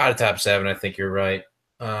 out of top 7, I think you're right.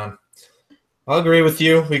 I'll agree with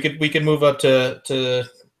you. We could move up to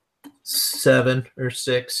 7 or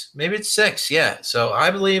 6. Maybe it's 6, yeah. So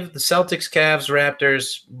I believe the Celtics, Cavs,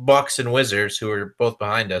 Raptors, Bucks, and Wizards, who are both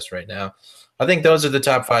behind us right now, I think those are the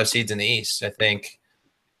top 5 seeds in the East. I think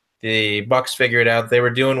the Bucks figured out they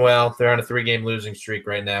were doing well. They're on a 3-game losing streak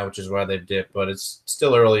right now, which is why they've dipped. But it's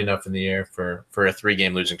still early enough in the year for a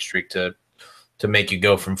 3-game losing streak to make you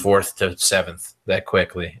go from 4th to 7th that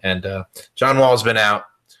quickly. And John Wall's been out.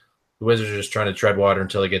 The Wizards are just trying to tread water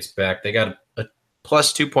until he gets back. They got a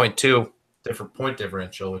plus 2.2 different point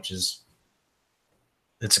differential, which is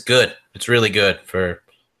it's good. It's really good for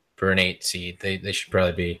an 8 seed. They should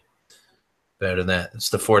probably be better than that. It's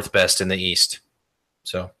the 4th best in the East.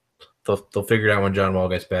 So they'll figure it out when John Wall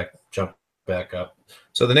gets back, jump back up.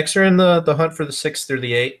 So the Knicks are in the hunt for the 6th through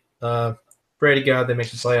the 8th. Pray to God they make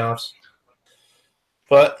the playoffs.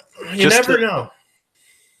 But you never know.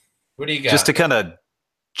 What do you got? Just to kind of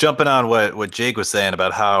jumping on what Jake was saying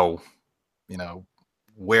about how,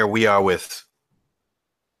 where we are with,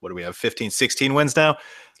 what do we have, 15, 16 wins now?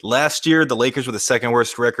 Last year, the Lakers were the 2nd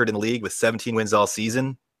worst record in the league with 17 wins all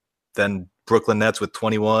season. Then Brooklyn Nets with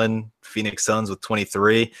 21, Phoenix Suns with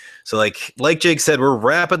 23. So like Jake said, we're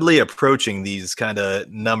rapidly approaching these kind of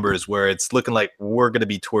numbers where it's looking like we're going to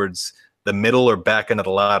be towards the middle or back end of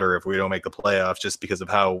the ladder if we don't make the playoffs, just because of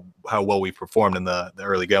how well we performed in the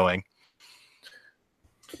early going.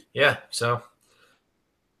 Yeah, so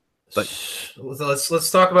but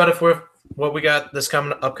let's talk about what we got this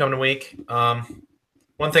upcoming week.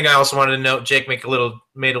 One thing I also wanted to note, Jake made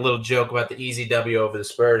a little joke about the easy W over the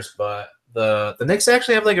Spurs, but the Knicks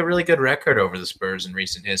actually have like a really good record over the Spurs in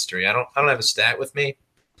recent history. I don't have a stat with me.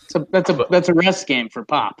 So that's a rest game for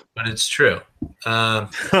Pop. But it's true.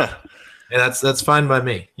 And that's fine by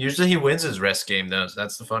me. Usually he wins his rest game though. So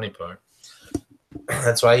that's the funny part.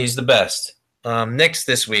 That's why he's the best. Next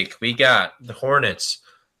this week we got the Hornets,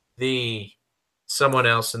 the someone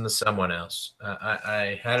else and the someone else.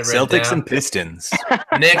 I had it written Celtics down. and Pistons.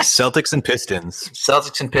 Knicks, Celtics and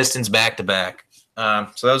Pistons back to back.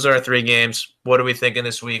 So those are our 3 games. What are we thinking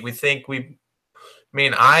this week? I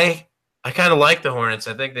kind of like the Hornets.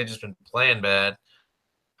 I think they've just been playing bad.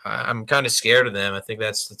 I'm kind of scared of them. I think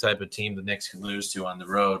that's the type of team the Knicks could lose to on the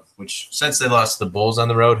road, which since they lost to the Bulls on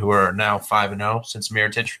the road, who are now 5-0 since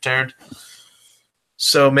Mirotic returned.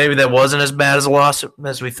 So maybe that wasn't as bad as a loss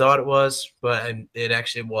as we thought it was, but it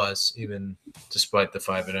actually was, even despite the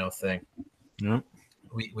 5-0 thing. Yep.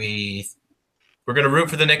 We're going to root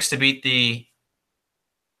for the Knicks to beat the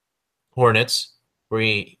Hornets.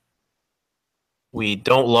 We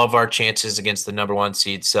don't love our chances against the number 1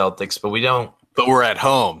 seed Celtics, but we don't. But we're at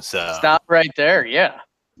home, so Stop right there. Yeah.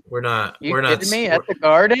 We're not. We're not kidding me at the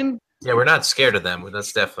Garden. Yeah, we're not scared of them.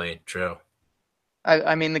 That's definitely true.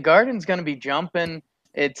 I mean, the Garden's going to be jumping.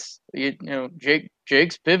 It's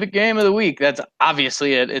Jake's pivot game of the week. That's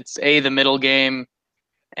obviously it. It's the middle game,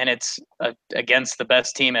 and it's against the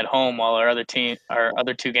best team at home, while our other 2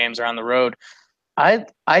 games are on the road. I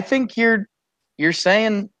think you're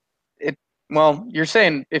saying it. Well, you're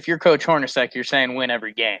saying if you're Coach Hornacek, you're saying win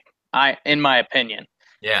every game. In my opinion.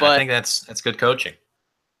 Yeah, I think that's good coaching.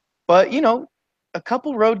 But a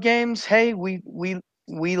couple road games. Hey, we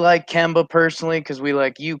like Kemba personally because we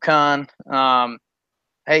like UConn.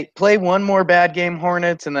 Hey, play one more bad game,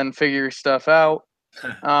 Hornets, and then figure your stuff out.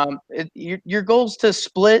 Your goal's to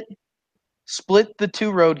split the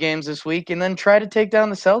 2 road games this week, and then try to take down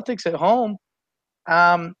the Celtics at home.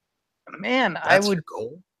 Man, that's I would. your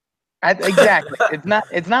goal. Exactly.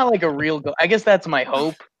 It's not like a real goal. I guess that's my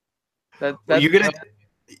hope.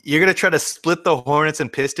 You're gonna try to split the Hornets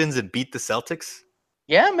and Pistons and beat the Celtics?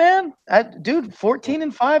 Yeah, man. Dude,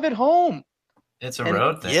 14-5 at home. It's a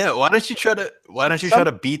road thing. Yeah, why don't you try to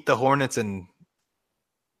beat the Hornets and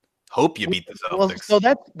hope you beat the Celtics? Well, so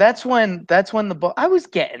that's when the ball. I was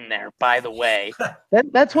getting there, by the way.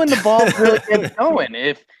 That's when the ball really gets going.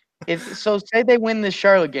 If say they win this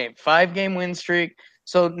Charlotte game, 5-game win streak.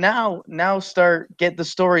 So now get the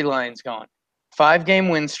storylines going. 5-game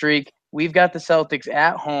win streak. We've got the Celtics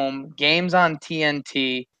at home. Games on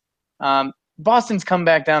TNT. Boston's come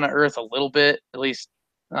back down to earth a little bit, at least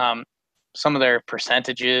some of their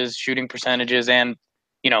percentages, shooting percentages, and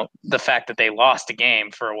the fact that they lost a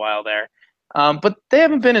game for a while there. But they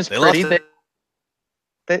haven't been as pretty.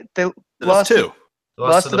 They lost 2.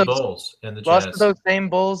 Lost to the Bulls and the Jazz. Lost to those same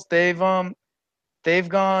Bulls. They've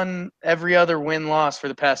gone every other win-loss for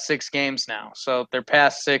the past 6 games now. So they're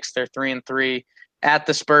past 6. They're 3-3 at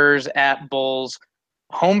the Spurs, at Bulls,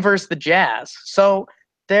 home versus the Jazz. So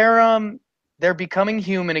they're becoming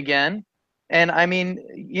human again. And I mean,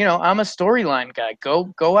 I'm a storyline guy.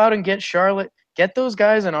 Go out and get Charlotte, get those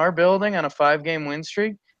guys in our building on a 5-game win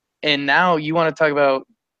streak. And now you want to talk about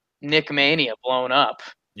Nick Mania blown up.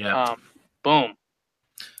 Yeah. Boom.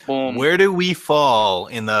 Boom. Where do we fall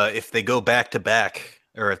if they go back to back,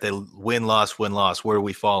 or if they win, loss, where do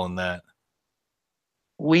we fall in that?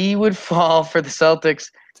 We would fall for the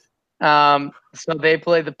Celtics. So they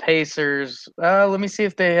play the Pacers. Let me see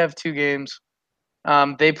if they have 2 games.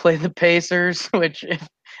 They play the Pacers, which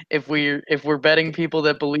if we're betting people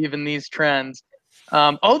that believe in these trends,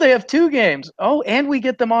 they have 2 games. Oh, and we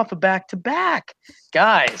get them off a back-to-back,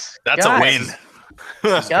 guys. That's a win,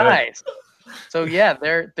 guys. So yeah,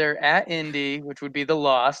 they're at Indy, which would be the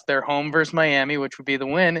loss. They're home versus Miami, which would be the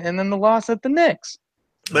win, and then the loss at the Knicks.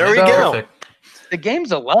 There we go. The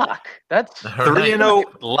game's a lock. That's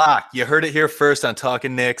 3-0 lock. You heard it here first on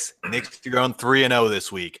Talking Knicks. Knicks, you're going 3-0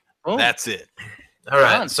 this week. Boom. That's it. All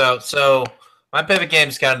right. So my pivot game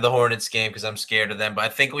is kind of the Hornets game because I'm scared of them, but I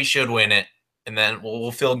think we should win it, and then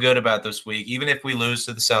we'll feel good about this week, even if we lose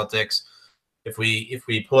to the Celtics. If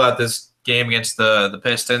we pull out this game against the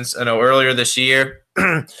Pistons, I know earlier this year,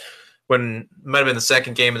 when it might have been the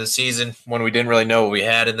second game of the season, when we didn't really know what we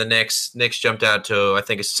had in the Knicks jumped out to, I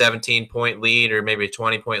think, a 17-point lead or maybe a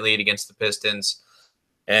 20-point lead against the Pistons,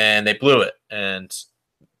 and they blew it, and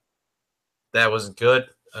that wasn't good.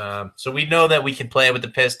 So we know that we can play with the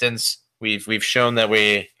Pistons. We've shown that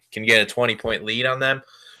we can get a 20-point lead on them.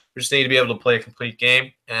 We just need to be able to play a complete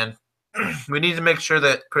game, and we need to make sure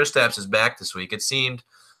that Kristaps is back this week. It seemed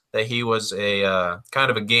that he was a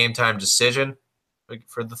kind of a game-time decision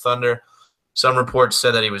for the Thunder. Some reports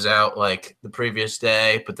said that he was out like the previous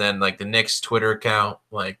day, but then like the Knicks Twitter account,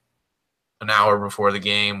 like an hour before the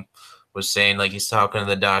game, was saying like he's talking to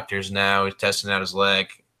the doctors now, he's testing out his leg,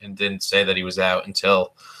 and didn't say that he was out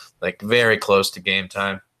until like very close to game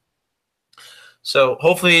time. So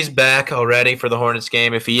hopefully he's back already for the Hornets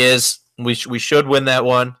game. If he is, we should win that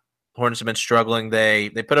one. Hornets have been struggling. They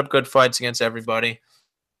put up good fights against everybody.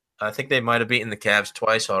 I think they might have beaten the Cavs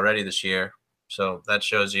twice already this year. So that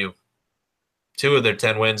shows you 2 of their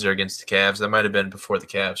 10 wins are against the Cavs. That might have been before the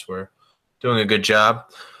Cavs were doing a good job.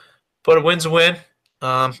 But a win's a win.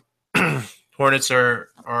 Hornets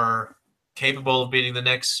are capable of beating the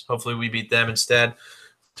Knicks. Hopefully we beat them instead.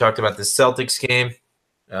 Talked about the Celtics game.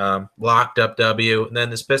 Locked up W. And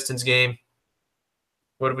then this Pistons game.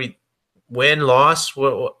 What do we win, loss?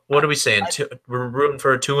 What are we saying? We're rooting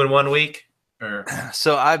for a 2-1 week?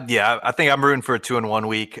 So I think I'm rooting for a 2-1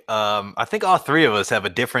 week. I think all 3 of us have a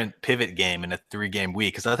different pivot game in a 3-game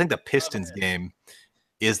week, because I think the Pistons game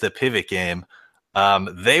is the pivot game.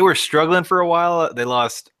 They were struggling for a while. They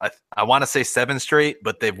lost, I want to say 7 straight,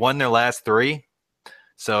 but they've won their last 3.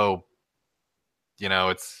 So,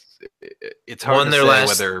 it's hard to say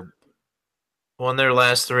whether won their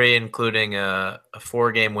last 3, including a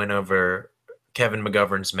 4-game win over Kevin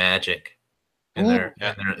McGovern's Magic in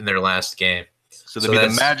their last game. So they'll be the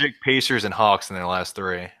Magic, Pacers, and Hawks in their last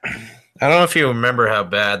 3. I don't know if you remember how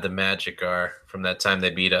bad the Magic are from that time they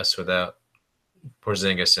beat us without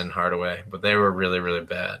Porzingis and Hardaway, but they were really, really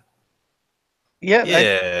bad.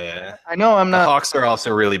 Yeah. I know I'm not. The Hawks are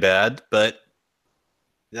also really bad, but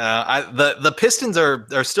the Pistons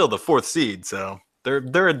are still the 4th seed, so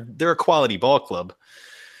they're a quality ball club.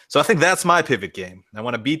 So I think that's my pivot game. I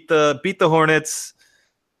want to beat the Hornets.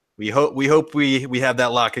 We hope we have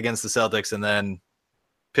that lock against the Celtics, and then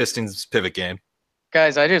Pistons pivot game.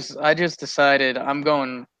 Guys, I just decided I'm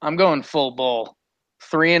going full bowl.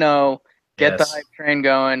 3-0, get the hype train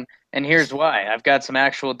going, and here's why. I've got some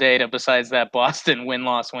actual data besides that Boston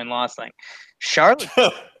win-loss thing. Charlotte's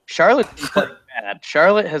been playing bad.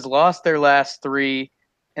 Charlotte has lost their last 3.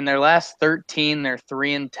 In their last 13, they're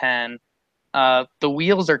 3-10. The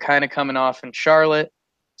wheels are kind of coming off in Charlotte.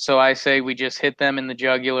 So I say we just hit them in the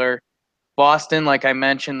jugular. Boston, like I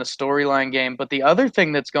mentioned, the storyline game. But the other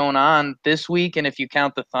thing that's going on this week, and if you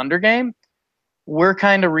count the Thunder game, we're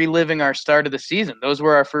kind of reliving our start of the season. Those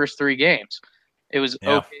were our first 3 games. It was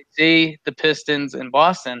OKC, the Pistons, and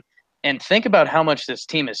Boston. And think about how much this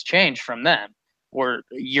team has changed from then, where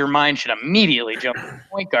your mind should immediately jump to the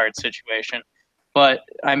point guard situation. But,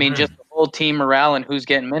 I mean, just the whole team morale and who's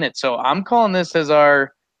getting minutes. So I'm calling this as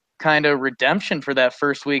our kind of redemption for that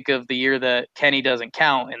first week of the year that Kenny doesn't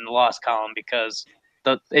count in the loss column because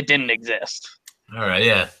it didn't exist. All right,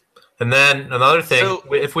 yeah. And then another thing,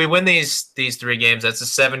 if we win these 3 games, that's a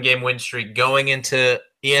 7-game win streak going into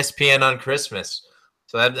ESPN on Christmas.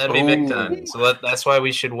 So that'd be big time. So that's why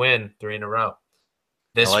we should win 3 in a row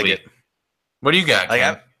this week. It. What do you got,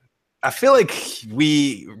 Ken? I feel like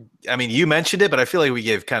you mentioned it, but I feel like we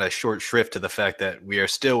gave kind of short shrift to the fact that we are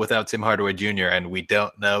still without Tim Hardaway Jr. and we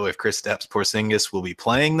don't know if Kristaps Porzingis will be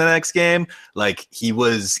playing the next game. Like, he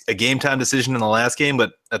was a game time decision in the last game,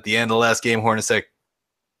 but at the end of the last game, Hornacek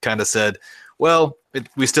kind of said, well,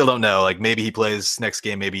 we still don't know. Like, maybe he plays next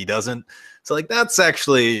game, maybe he doesn't. So, like, that's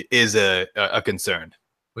actually is a concern.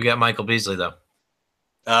 We got Michael Beasley, though.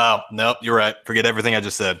 Oh, nope, you're right. Forget everything I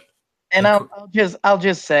just said. And I'll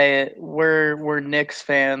just say it. We're Knicks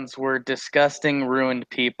fans. We're disgusting, ruined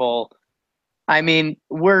people. I mean,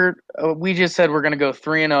 we just said we're going to go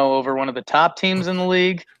 3-0 over one of the top teams in the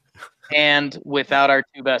league, and without our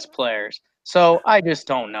two best players. So I just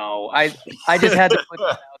don't know. I just had to put that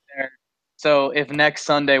out there. So if next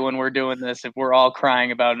Sunday when we're doing this, if we're all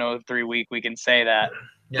crying about an 0-3 week, we can say that.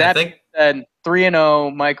 Yeah, I think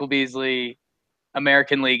 3-0, Michael Beasley,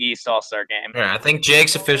 American League East All-Star game. Yeah, I think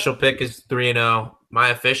Jake's official pick is 3-0. My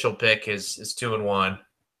official pick is 2-1.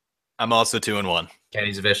 I'm also 2-1.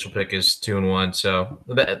 Kenny's official pick is 2-1. So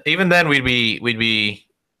even then, we'd be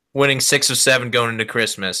winning 6 of 7 going into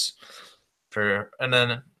Christmas. And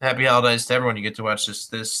then happy holidays to everyone. You get to watch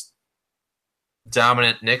this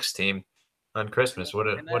dominant Knicks team on Christmas. What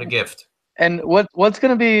a gift. And what's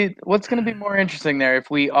gonna be more interesting there if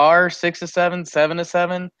we are 6 of 7, 7 of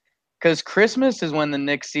 7. Because Christmas is when the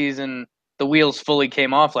Knicks season, the wheels fully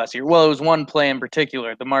came off last year. Well, it was one play in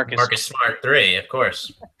particular, the Marcus Smart 3, of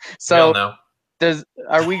course. So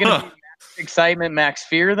are we going to be max excitement, max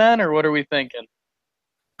fear then, or what are we thinking?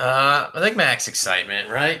 I think max excitement,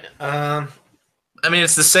 right? I mean,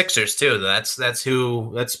 it's the Sixers too. That's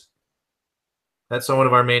one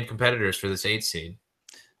of our main competitors for this 8 seed.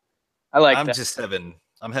 I'm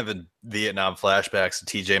having Vietnam flashbacks to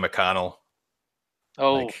TJ McConnell.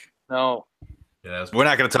 Oh. No. Yeah, we're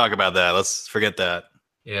not going to talk about that. Let's forget that.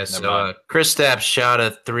 Yeah, so Kristaps shot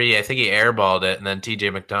a 3. I think he airballed it, and then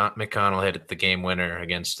TJ McConnell hit the game winner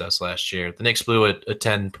against us last year. The Knicks blew a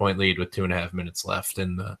 10-point lead with 2.5 minutes left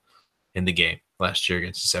in the game last year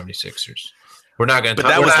against the 76ers. We're not going to. But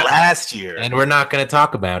that was last year, and we're not going to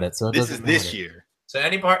talk about it. So this is this year. So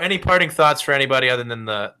any parting thoughts for anybody other than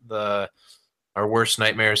our worst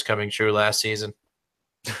nightmares coming true last season?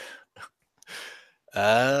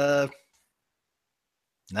 Nah,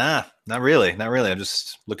 not really. I'm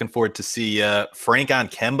just looking forward to see Frank on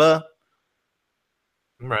Kemba.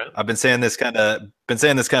 Right. I've been saying this kind of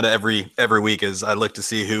every week as I look to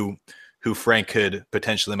see who Frank could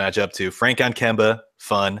potentially match up to. Frank on Kemba,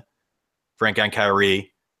 fun. Frank on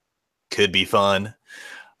Kyrie could be fun.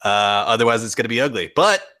 Otherwise it's going to be ugly.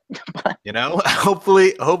 But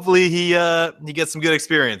hopefully he gets some good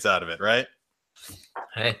experience out of it, right?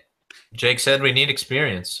 Hey, Jake said we need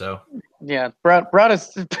experience, so yeah,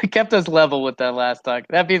 kept us level with that last talk.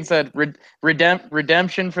 That being said,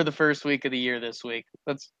 redemption for the first week of the year this week.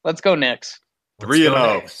 Let's go Knicks.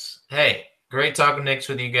 3-0. Hey, great talking Knicks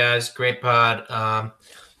with you guys. Great pod.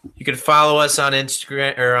 You can follow us on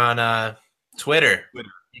Instagram or on Twitter.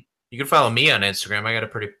 You can follow me on Instagram. I got a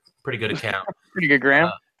pretty good account. Pretty good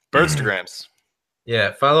gram. Birdstagrams.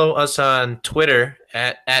 Yeah, follow us on Twitter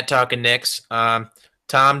at Talking Knicks.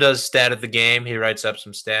 Tom does stat of the game. He writes up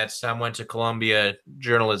some stats. Tom went to Columbia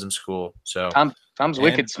Journalism School, so Tom's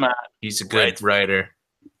wicked smart. He's a good writer.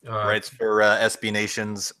 Writes for SB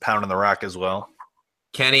Nation's Pound on the Rock as well.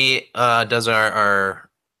 Kenny does our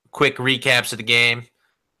quick recaps of the game.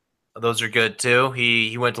 Those are good too.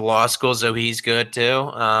 He went to law school, so he's good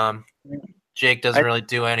too. Jake doesn't really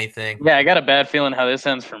do anything. Yeah, I got a bad feeling how this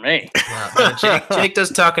ends for me. Jake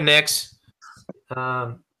does Talking Knicks.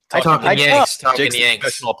 Talking Yanks. Jake's a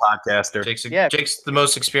professional podcaster. Jake's the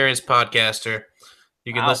most experienced podcaster.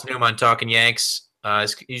 You can listen to him on Talking Yanks.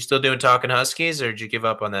 You still doing Talking Huskies, or did you give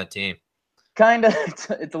up on that team? Kind of.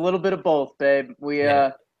 It's a little bit of both, babe. We've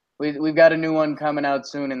got a new one coming out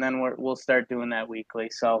soon, and then we'll start doing that weekly.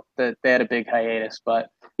 So they had a big hiatus, but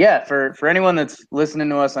yeah, for anyone that's listening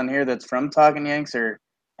to us on here that's from Talking Yanks or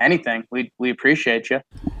anything, we appreciate you.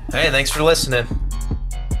 Hey, thanks for listening.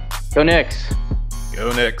 Go Knicks. Go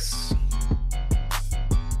Knicks.